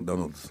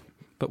McDonald's.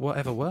 But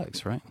whatever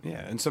works, right?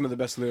 Yeah, and some of the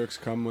best lyrics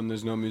come when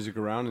there's no music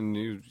around, and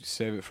you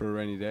save it for a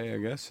rainy day, I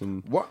guess.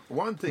 And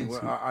One thing,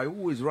 I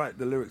always write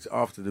the lyrics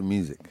after the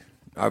music.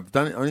 I've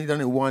only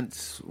done it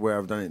once where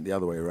I've done it the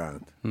other way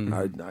around.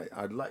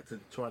 I'd like to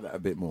try that a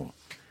bit more.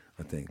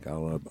 I think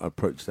I'll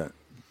approach that a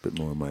bit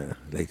more in my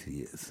later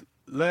years.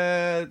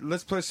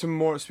 let's play some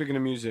more. Speaking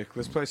of music,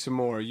 let's play some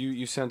more.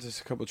 You sent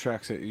us a couple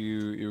tracks that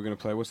you were going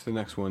to play. What's the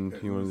next one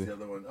you want to do?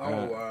 The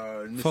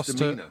other one?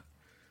 Foster.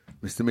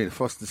 Misdemeanor,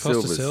 Foster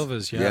Silvers,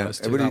 Silvers. yeah, let's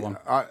do that one.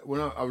 I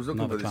was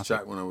looking Another for this classic.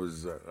 track when I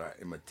was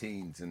in my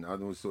teens, and I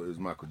always thought it was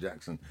Michael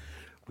Jackson,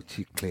 which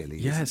he clearly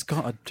Yeah, isn't. it's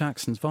got a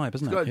Jackson's vibe,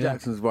 hasn't It's got it? a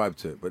Jackson's vibe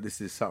to it, but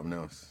this is something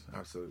else.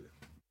 Absolutely.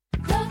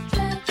 Rough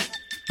tracks,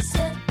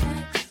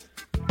 setbacks,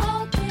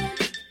 all can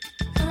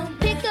come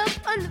pick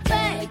up on the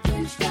back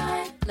and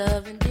stride.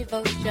 Love and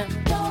devotion.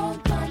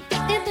 Don't come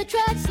by. In the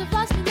tracks of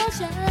lost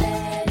emotion.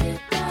 Let it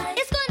ride.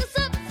 It's going to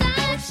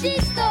subside. She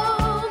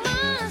stole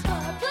my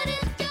heart, but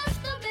it's just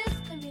a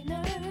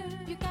misdemeanor.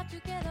 You got to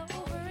get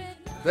over it.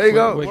 There you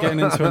go. We're getting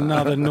into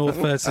another North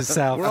versus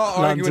South We're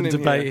all London arguing in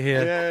debate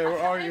here. Yeah, we're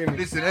arguing.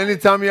 Listen,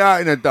 anytime you're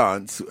out in a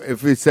dance,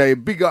 if we say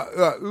big up,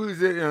 who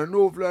is it?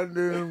 North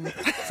London,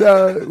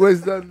 South,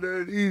 West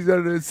London, East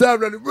London,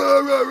 South London. Rah,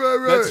 rah, rah,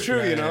 rah. That's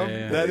true, you know.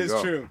 yeah. That There is you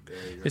go. true.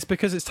 It's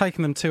because it's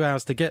taken them 2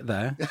 hours to get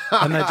there,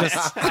 and they're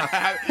just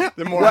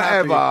The more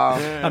Whatever.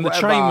 happy. and the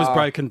train was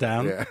broken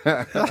down.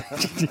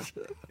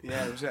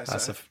 Yeah, it was just,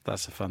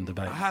 That's a fun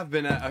debate. I have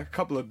been at a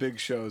couple of big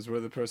shows where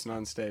the person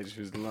on stage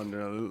who's in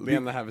London,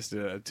 Liam the Havis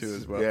did it too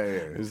as well. Yeah, yeah.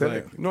 It was Tell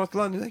like him. North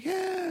London, like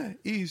yeah,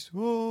 East,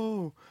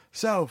 whoa,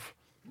 South.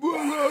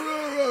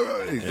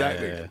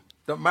 Exactly. Yeah.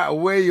 Don't matter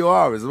where you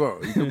are as well.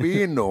 You can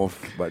be in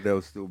North, but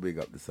they'll still big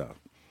up the South.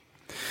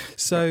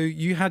 So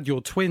you had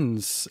your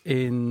twins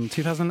in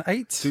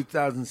 2008,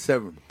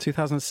 2007.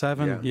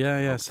 2007.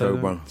 Yeah.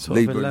 October. So sort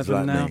of Librans 11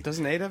 like now. me.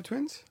 Doesn't Aid have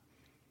twins?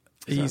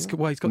 He's got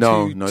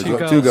No, two no, he's got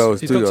girls. two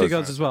girls, He's two got two girls.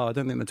 girls as well. I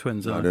don't think they're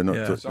twins. No, are they're not.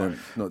 Yeah. They're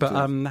not But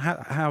twins.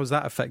 how has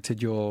that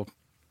affected your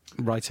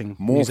writing?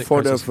 More music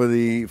fodder process? for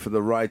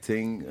the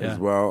writing Yeah. as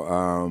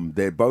well.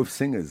 They're both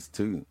singers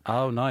too.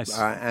 Oh, nice.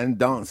 And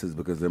dancers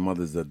because their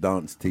mother's a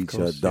dance teacher,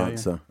 course, yeah,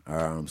 dancer.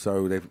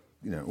 So they've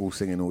all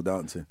singing, all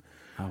dancing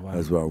Oh, wow.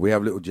 as well. We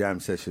have little jam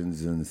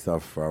sessions and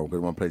stuff.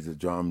 One plays the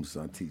drums,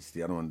 I teach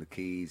the other one the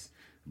keys.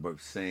 We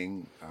both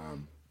sing.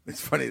 It's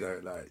funny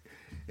though, like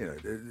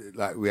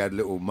we had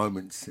little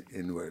moments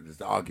in where there's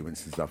the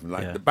arguments and stuff, and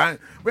like Yeah. the band.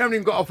 We haven't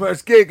even got our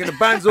first gig, and the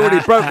band's already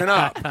broken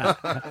up.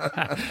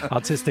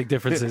 Artistic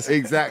differences.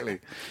 Exactly.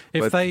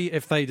 If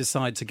But- they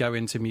decide to go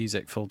into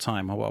music full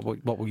time,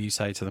 what will you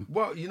say to them?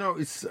 Well,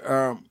 it's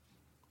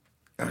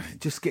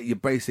just get your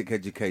basic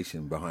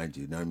education behind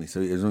you. You know what I mean?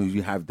 So as long as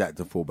you have that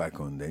to fall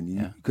back on,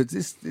 then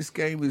because this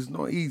game is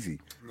not easy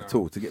at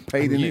all to get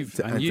paid And in you've,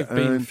 it and to you've earn.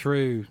 been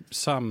through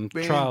some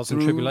Been trials and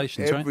through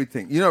tribulations, right?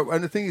 everything.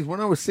 And the thing is,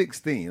 when I was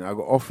 16, I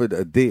got offered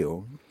a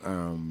deal.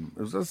 It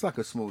was just like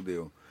a small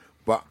deal.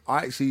 But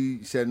I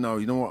actually said, no,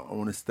 you know what? I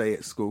want to stay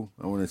at school.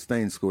 I want to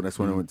stay in school. That's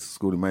when I went to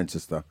school in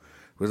Manchester.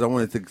 Because I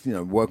wanted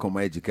to, work on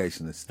my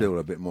education and still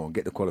a bit more and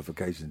get the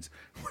qualifications,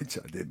 which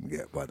I didn't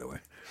get, by the way.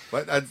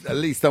 But at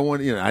least I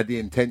wanted, I had the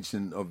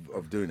intention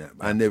of doing that.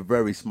 And they're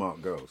very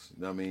smart girls.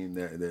 You know what I mean?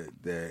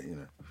 They're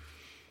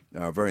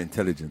very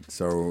intelligent.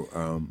 So,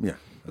 yeah.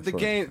 But that's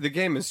what the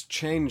game has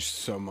changed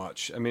so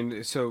much. I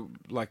mean, so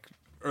like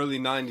early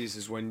 '90s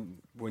is when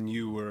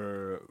you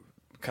were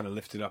kind of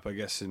lifted up, I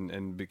guess,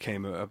 and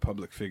became a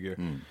public figure.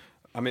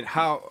 I mean,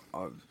 how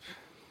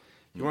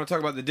you want to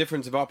talk about the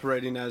difference of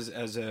operating as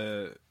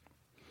a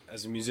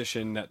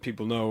musician that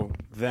people know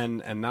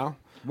then and now?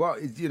 Well,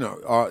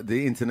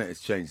 the internet has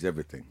changed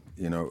everything.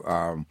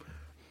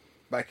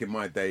 Back in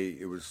my day,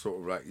 it was sort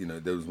of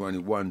like, there was only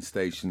one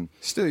station.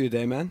 Still your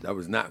day, man. That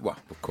was well,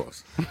 of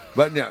course.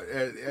 But,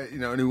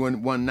 only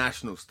one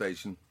national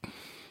station.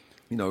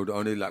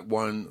 Only like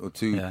one or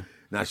two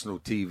national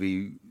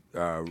TV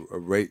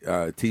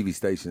TV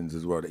stations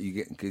as well that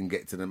you can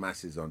get to the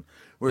masses on.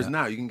 Whereas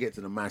now you can get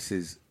to the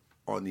masses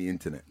on the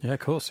internet. Yeah, of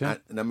course, yeah.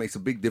 And that makes a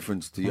big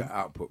difference to your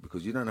output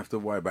because you don't have to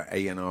worry about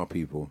A&R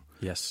people.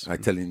 Yes.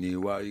 Telling you,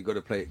 well, you got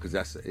to play it because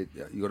that's it.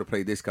 You got to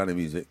play this kind of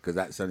music because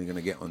that's only going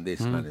to get on this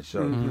kind of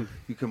show.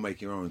 You can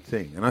make your own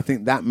thing, and I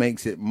think that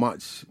makes it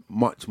much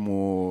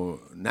more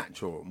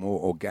natural, more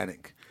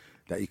organic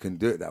that you can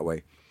do it that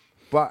way.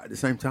 But at the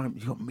same time,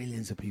 you got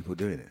millions of people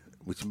doing it,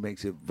 which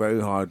makes it very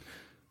hard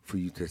for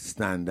you to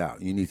stand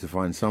out. You need to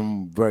find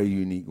some very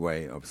unique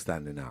way of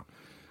standing out.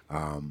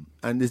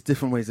 And there's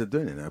different ways of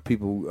doing it now.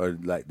 People are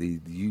like the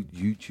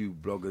YouTube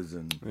bloggers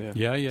and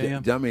Yeah. Do you know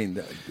what I mean?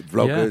 The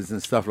vloggers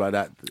and stuff like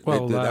that.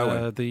 Well, they do it that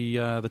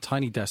way. the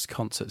Tiny Desk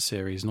concert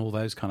series and all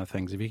those kind of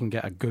things. If you can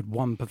get a good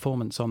one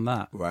performance on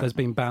that, Right. there's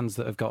been bands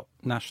that have got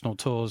national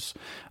tours,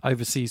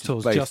 overseas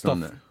tours, Based just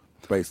on off that.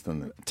 Based on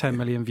that. 10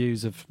 million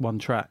views of one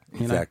track.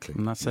 You Exactly. know?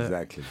 And that's it.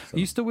 Exactly. So- Are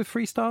you still with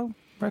Freestyle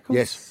Records?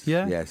 Yes.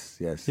 Yeah. Yes.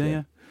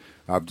 Yeah.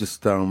 I've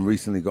just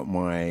recently got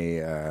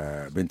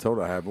my been told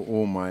I have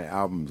all my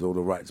albums, all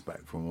the rights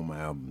back from all my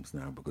albums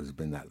now because it's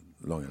been that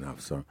long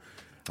enough. So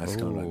that's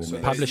kind of like the So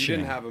next- Publishing. You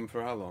didn't have them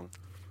for how long?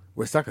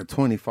 Well, it's like a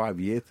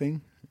 25-year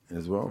thing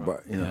as well.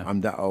 But you know, Yeah.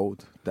 I'm that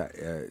old that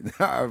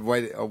I've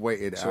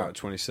waited So out.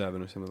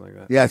 27 or something like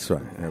that. Yeah, that's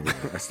right. There we go.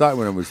 I started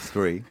when I was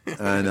 3,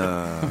 and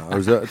I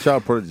was a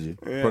child prodigy.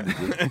 That's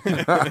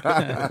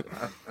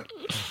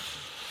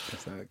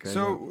how it came out.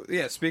 So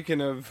yeah,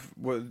 speaking of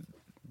what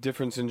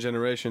difference in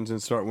generations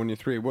and start when you're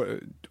 3,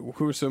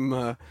 who are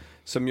some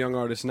young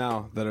artists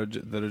now that are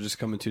just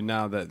coming to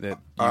now that you hear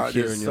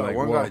There's, and you're like,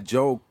 one whoa. guy,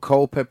 Joe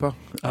Culpepper.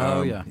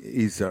 Oh, yeah.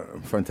 He's a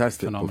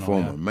fantastic Phenomenal,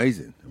 performer.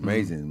 yeah.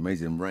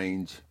 Amazing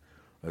range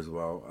as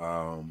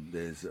well.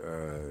 There's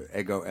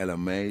Ego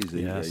Elamay, a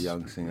Yes.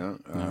 young singer.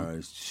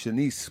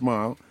 Shanice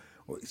Smile.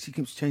 Well, she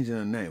keeps changing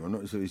her name. I'm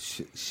not sure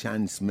it's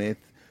Shanice Smith.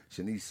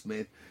 She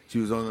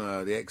was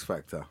on The X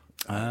Factor.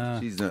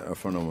 She's a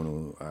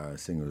phenomenal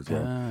singer as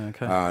well.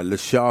 Okay. Le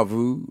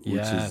Chavu, which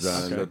Yes.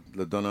 is Okay.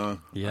 LaDonna,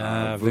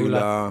 Yeah,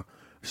 Vula,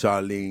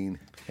 Charlene.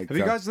 Have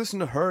you guys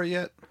listened to her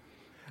yet?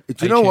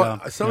 Do you know HER,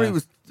 what? Somebody yeah.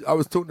 I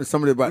was talking to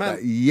somebody about Man.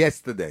 that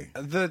yesterday.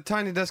 The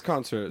Tiny Desk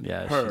concert.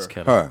 Yeah, her. she's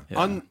killing Her. it.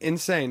 Yeah.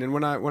 Insane. And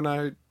when I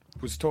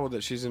was told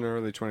that she's in her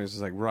early 20s, I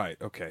was like, right,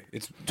 okay,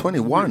 it's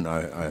 21,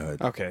 I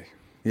heard. okay.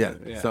 Yeah,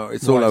 Yeah. so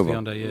it's Wise all over.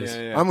 beyond her years.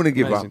 Yeah, yeah. I'm going to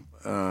give Amazing.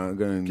 up.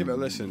 Going Give it a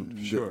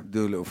listen, sure.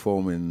 Do a little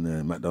form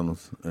in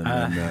McDonald's. And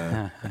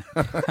then,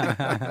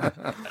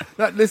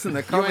 listen,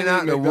 they're coming ain't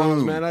out of the eating McDonald's,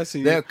 womb. man, I see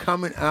you. They're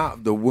coming out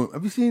of the womb.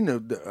 Have you seen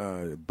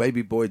the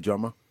Baby Boy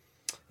drummer?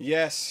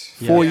 Yes.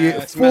 4 Yeah,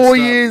 years, it's messed 4 up.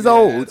 years Yeah,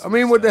 old. it's I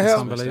mean, messed what the up. hell?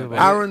 unbelievable.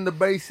 Aaron the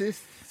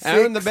bassist.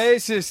 Aaron the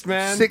 6, bassist,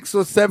 man. 6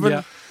 or 7.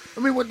 Yeah. I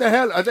mean, what the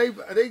hell? Are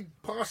they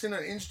passing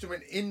an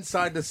instrument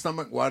inside the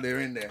stomach while they're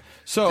in there?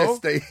 So,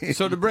 Just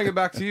so to bring it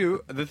back to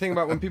you, the thing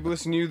about when people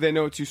listen to you, they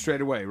know it's you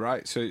straight away,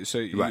 right? So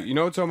Right. you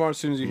know it's Omar as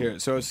soon as you hear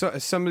it. So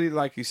as somebody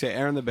like you say,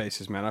 Aaron the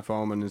bassist, man, I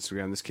follow him on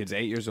Instagram. This kid's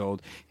 8 years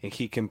old, and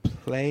he can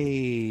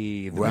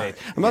play the Right.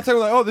 bass. I'm not talking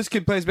like, oh, this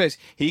kid plays bass.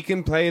 He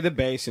can play the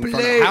bass in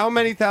front Play. of how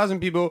many thousand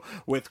people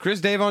with Chris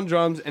Dave on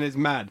drums, and it's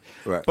mad.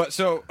 Right. But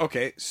so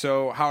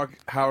how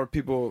are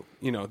people?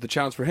 You know, the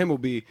challenge for him will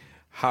be,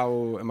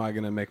 how am I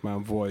going to make my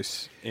own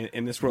voice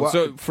in this world? Well-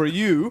 so for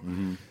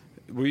you,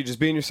 were you just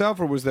being yourself,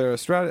 or was there a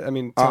strategy? I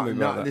mean, tell me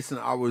about that. Listen,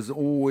 I was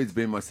always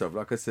being myself.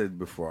 Like I said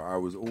before, I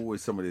was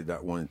always somebody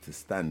that wanted to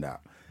stand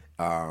out.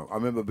 I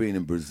remember being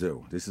in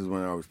Brazil. This is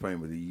when I was playing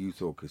with the youth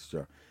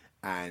orchestra.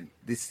 And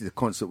this is a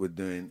concert we're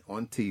doing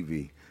on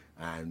TV.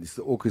 And it's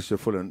the orchestra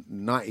full of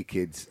 90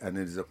 kids. And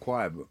there's a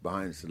choir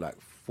behind us, like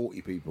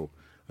 40 people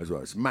as well.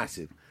 It's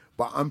massive.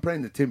 But I'm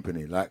playing the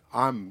timpani. Like,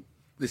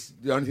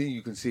 the only thing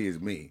you can see is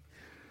me.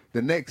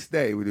 The next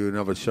day, we do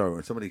another show,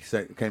 and somebody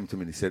came to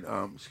me and he said,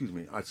 excuse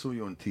me, I saw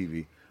you on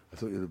TV. I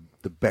thought you were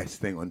the best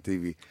thing on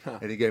TV.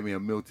 And he gave me a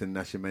Milton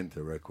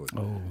Nascimento record.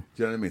 Oh. Do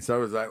you know what I mean? So I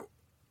was like,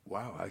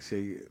 wow,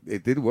 actually,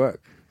 it did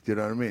work. Do you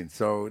know what I mean?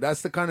 So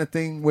that's the kind of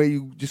thing where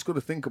you just got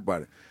to think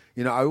about it.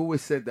 You know, I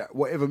always said that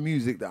whatever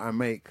music that I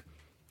make,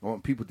 I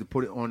want people to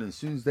put it on, and as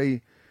soon as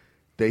they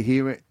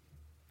hear it,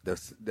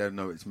 they'll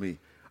know it's me.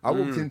 I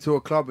walked into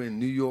a club in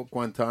New York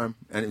one time,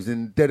 and it was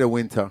in the dead of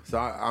winter. So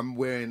I'm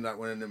wearing like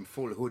one of them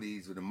full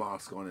hoodies with a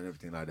mask on and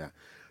everything like that.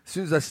 As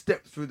soon as I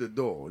stepped through the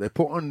door, they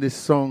put on this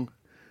song.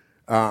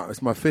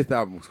 It's my 5th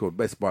album. It's called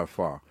Best by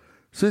Far.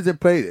 As soon as they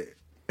played it,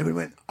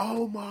 everyone went,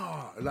 "Oh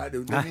my!" Like they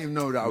didn't even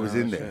know that I was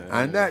in there,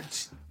 and that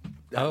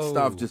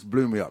stuff just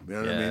blew me up. You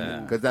know what I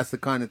mean? Because that's the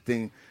kind of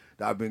thing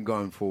that I've been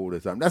going for all the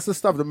time. That's the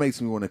stuff that makes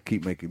me want to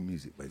keep making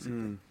music,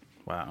 basically.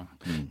 Wow.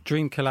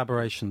 Dream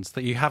collaborations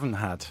that you haven't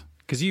had.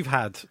 Because you've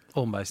had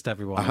almost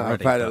everyone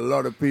already. I've had a but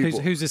lot of people.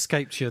 Who's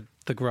escaped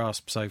the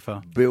grasp so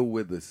far? Bill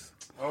Withers.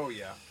 Oh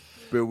yeah.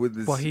 Bill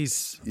Withers. Well,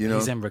 he's you know,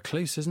 he's in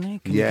Recluse, isn't he?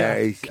 Can yeah,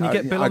 you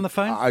get Bill on the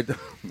phone?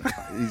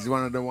 He's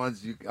one of the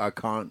ones I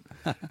can't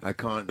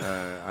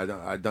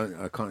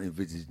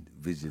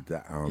envisage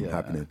that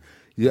happening.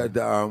 Yeah,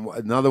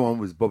 another one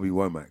was Bobby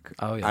Womack.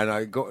 Oh, yeah. And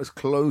I got as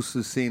close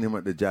as seeing him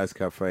at the Jazz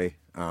Cafe,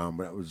 but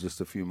that was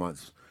just a few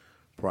months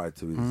prior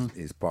to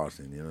his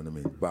passing. You know what I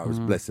mean? But I was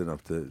blessed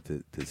enough to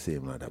see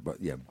him like that.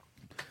 But yeah,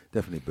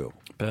 definitely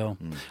Bill.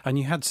 And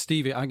you had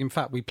Stevie. In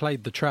fact, we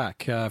played the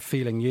track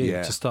 "Feeling You"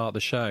 to start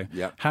the show.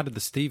 Yeah. How did the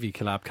Stevie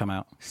collab come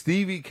out?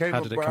 Stevie came. How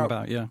did it come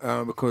about?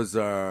 Yeah, because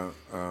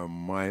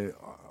my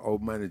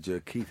old manager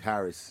Keith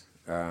Harris,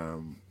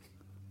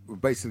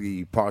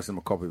 basically passed him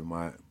a copy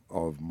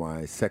of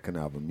my second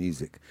album,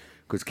 Music,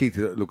 because Keith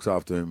looks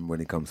after him when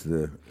he comes to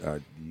the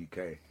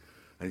UK,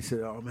 and he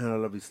said, "Oh man, I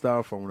love your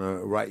stuff. I want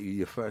to write you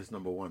your first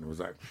number one." I was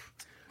like,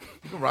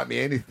 "You can write me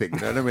anything." You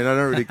know what I mean? I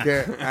don't really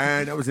care.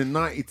 And that was in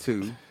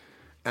 '92,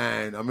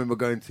 and I remember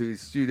going to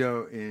his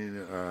studio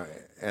in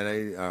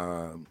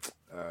LA,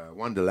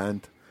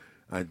 Wonderland.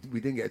 And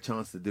we didn't get a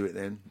chance to do it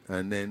then.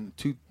 And then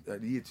the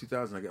year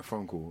 2000, I get a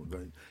phone call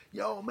going,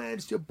 "Yo, man,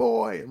 it's your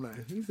boy." I'm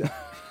like, "Who's that?"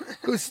 He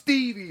goes,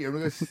 "Stevie." And I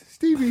go,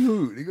 "Stevie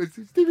who?" He goes,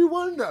 "Stevie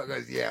Wonder." I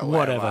goes, "Yeah,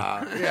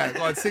 whatever." Yeah,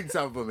 go on, sing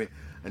something for me.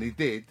 And he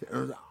did. And I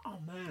was like, "Oh,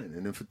 man."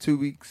 And then for 2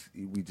 weeks,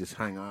 we just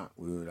hang out.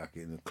 We were like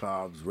in the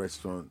clubs,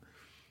 restaurant.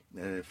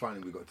 And then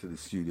finally we got to the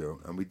studio.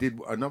 And we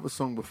did another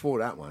song before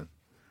that one.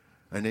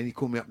 And then he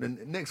called me up. And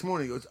the next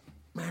morning, he goes,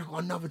 "Man, I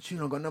got another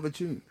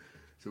tune.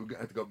 So we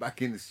had to go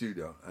back in the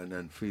studio, and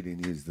then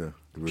Feeling You is the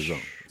result.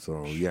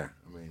 So yeah,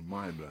 I mean,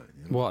 mind blowing.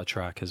 You know? What a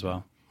track as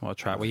well. What a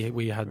track.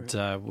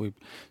 We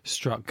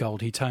struck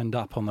gold. He turned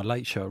up on the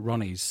Late Show at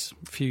Ronnie's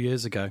a few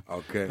years ago.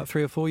 Okay. About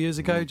 3 or 4 years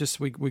ago. Just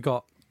we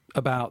got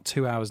about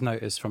 2 hours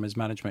notice from his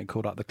management,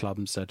 called up the club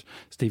and said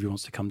Stevie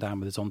wants to come down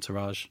with his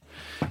entourage.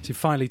 So he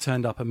finally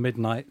turned up at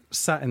midnight,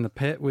 sat in the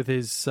pit with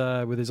his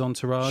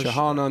entourage.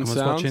 Shahan on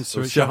sound.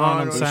 Shahan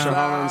on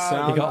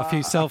sound. He got a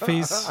few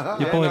selfies.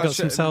 Your boy got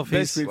some selfies.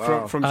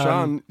 Basically, from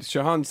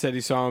Shahan said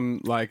he saw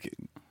him like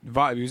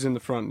vibe. He was in the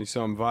front and he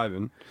saw him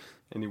vibing.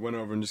 And he went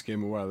over and just gave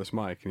him a wireless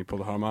mic, and he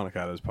pulled a harmonica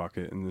out of his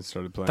pocket and then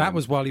started playing. That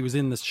was while he was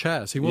in this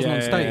chair, so he wasn't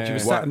on stage. He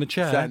was sat in the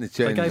chair.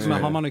 They gave him a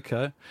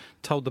harmonica,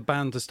 told the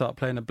band to start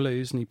playing a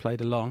blues, and he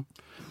played along.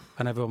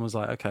 And everyone was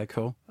like, "Okay,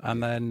 cool."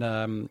 And then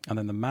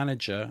the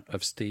manager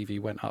of Stevie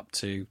went up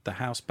to the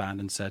house band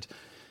and said,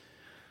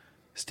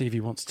 "Stevie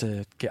wants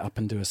to get up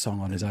and do a song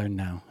on his own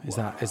now. Is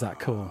that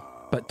cool?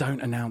 But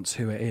don't announce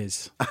who it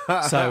is."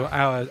 So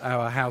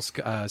our house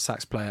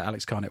sax player,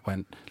 Alex Carnett,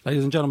 went,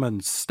 "Ladies and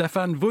gentlemen,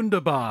 Stefan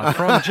Wunderbar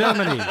from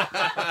Germany."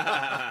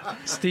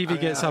 Stevie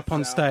gets up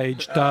on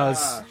stage,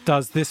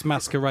 does this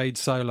Masquerade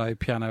solo,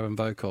 piano and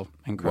vocal.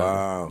 Incredible.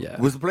 Wow. Yeah.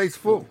 Was the place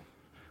full?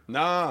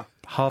 Nah.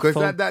 Half Because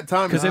full. at that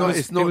time, Because it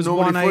was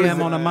 1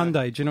 a.m. on a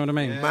Monday. Do you know what I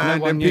mean? Man,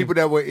 No one and knew. people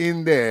that were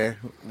in there.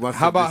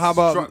 How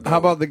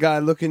about the guy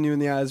looking you in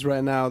the eyes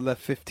right now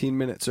left 15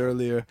 minutes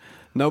earlier?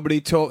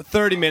 Nobody told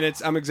 30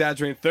 minutes. I'm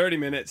exaggerating. 30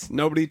 minutes.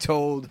 Nobody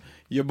told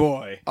your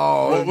boy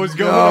what was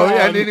going on.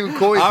 I didn't even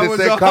call you I to was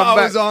say on, come I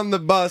back. was on the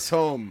bus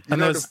home.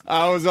 And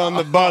I was on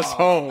the bus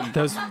home.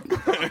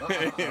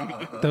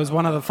 There was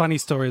one other funny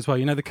story as well.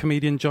 You know the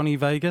comedian Johnny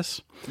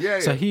Vegas?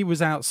 Yeah, So yeah. he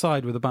was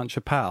outside with a bunch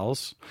of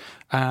pals,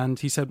 and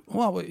he said,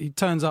 well, he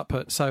turns up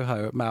at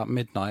Soho at about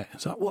midnight.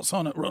 It's like, what's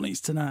on at Ronnie's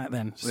tonight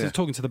then? So he's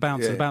talking to the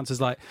bouncer. Yeah. The bouncer's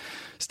like,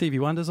 Stevie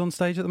Wonder's on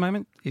stage at the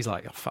moment? He's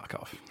like, oh, fuck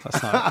off.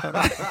 That's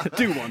not...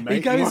 Do one, mate.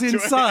 He goes Walk away.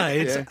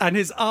 inside, and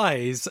his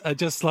eyes are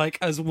just like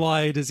as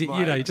wide as,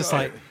 just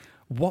like,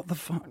 what the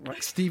fuck?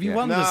 Like Stevie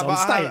Wonder's No, on but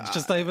stage,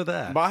 just over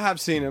there. But I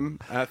have seen him.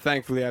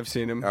 Thankfully, I've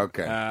seen him.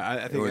 Okay.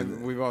 I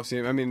think we've all seen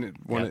him. I mean,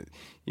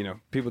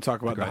 people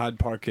talk about the Hyde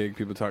Park gig.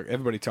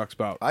 Everybody talks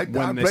about I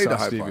when they played saw the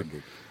Hyde Stevie. Park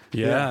gig.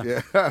 Yeah.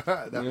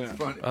 That was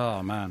funny.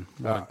 Oh, man.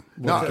 What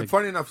No, a gig.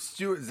 funny enough,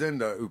 Stuart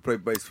Zender, who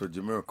played bass for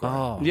Jamiroquai,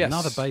 Oh, Yes.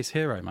 another bass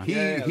hero, man. he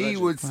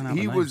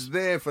Legend. was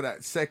there for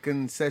that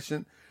second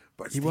session.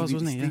 But He was,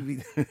 wasn't he? Yeah.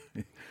 Stevie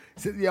he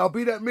said, "Yeah, I'll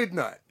be there at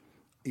midnight."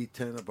 He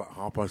turned up at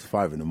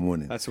 5:30 in the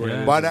morning. That's where Yeah.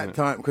 it is, By isn't that it?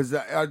 time, because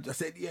I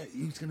said, "Yeah,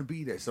 he's going to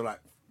be there." So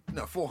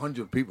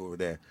 400 people were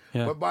there.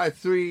 Yeah. But by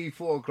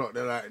 3-4 o'clock,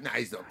 they're like, "Nah,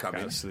 he's not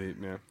coming." Gotta sleep,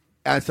 yeah.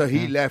 And so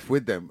he left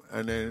with them,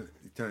 and then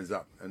he turns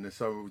up, and then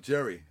so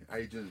Jerry,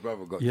 Adrian's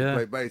brother, got Yeah. to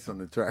play bass on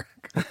the track.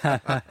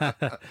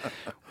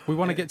 We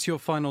want to get to your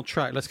final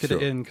track. Let's get it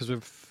Sure. in because we're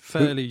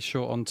fairly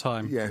short on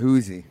time. Yeah, who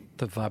is he?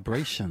 The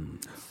Vibration.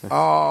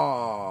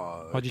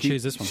 Oh, Why'd you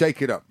choose this one?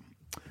 Shake It Up.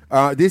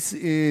 This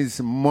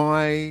is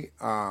my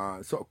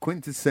sort of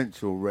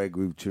quintessential rare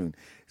groove tune.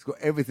 It's got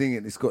everything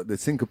in it. It's got the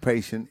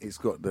syncopation. It's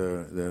got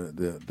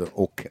the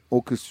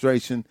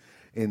orchestration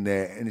in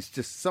there, and it's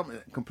just something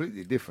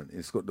completely different.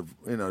 It's got the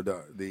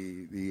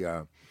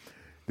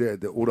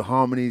all the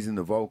harmonies and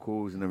the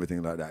vocals and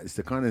everything like that. It's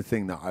the kind of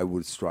thing that I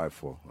would strive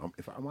for.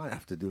 If I might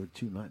have to do a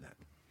tune like that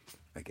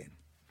again.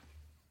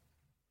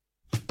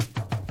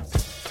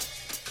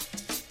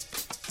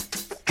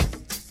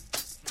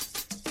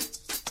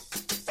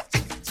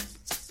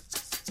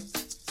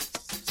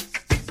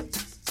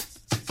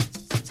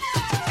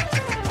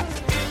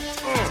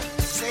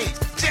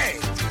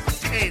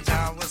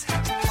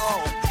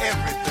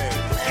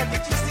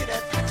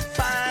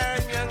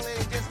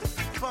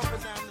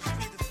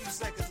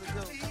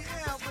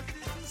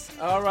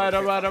 All right.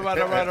 All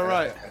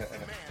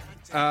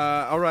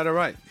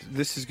right.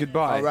 This is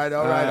goodbye. All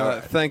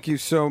right. Thank you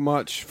so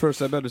much.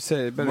 First, I better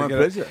say, My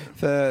pleasure.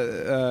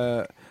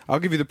 I'll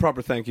give you the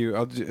proper thank you.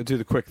 I'll do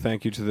the quick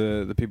thank you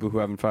to the people who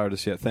haven't fired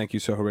us yet. Thank you,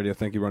 Soho Radio.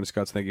 Thank you, Ronnie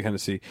Scotts. Thank you,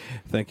 Hennessy.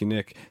 Thank you,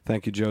 Nick.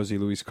 Thank you, Josie,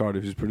 Louise Carter,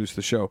 who's produced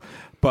the show.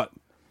 But,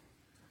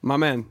 my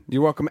man,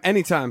 you're welcome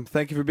anytime.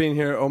 Thank you for being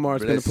here, Omar.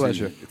 It's been a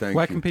pleasure.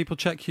 Where can people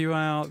check you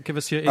out? Give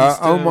us your Insta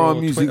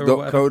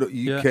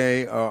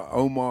OmarMusic.co.uk,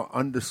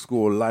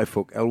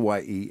 Omar_Lifehook,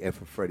 LYEF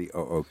for Freddie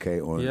OOK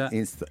on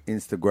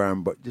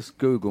Instagram. But just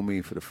Google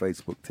me for the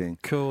Facebook thing.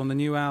 Cool. And the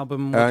new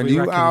album? What do we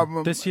reckon?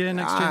 Album this year,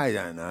 next year? I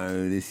don't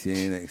know. This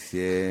year, next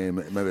year,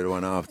 maybe the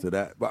one after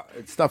that.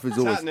 But stuff is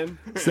always happening.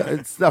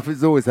 Stuff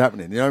is always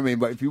happening. You know what I mean?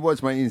 But if you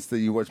watch my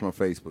Insta, you watch my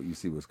Facebook, you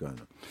see what's going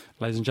on.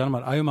 Ladies and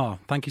gentlemen, Omar,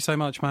 thank you so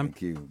much, man.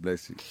 Thank you.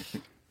 Bless you.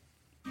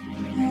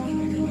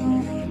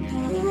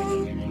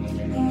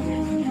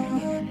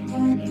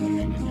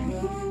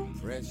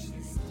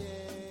 Precious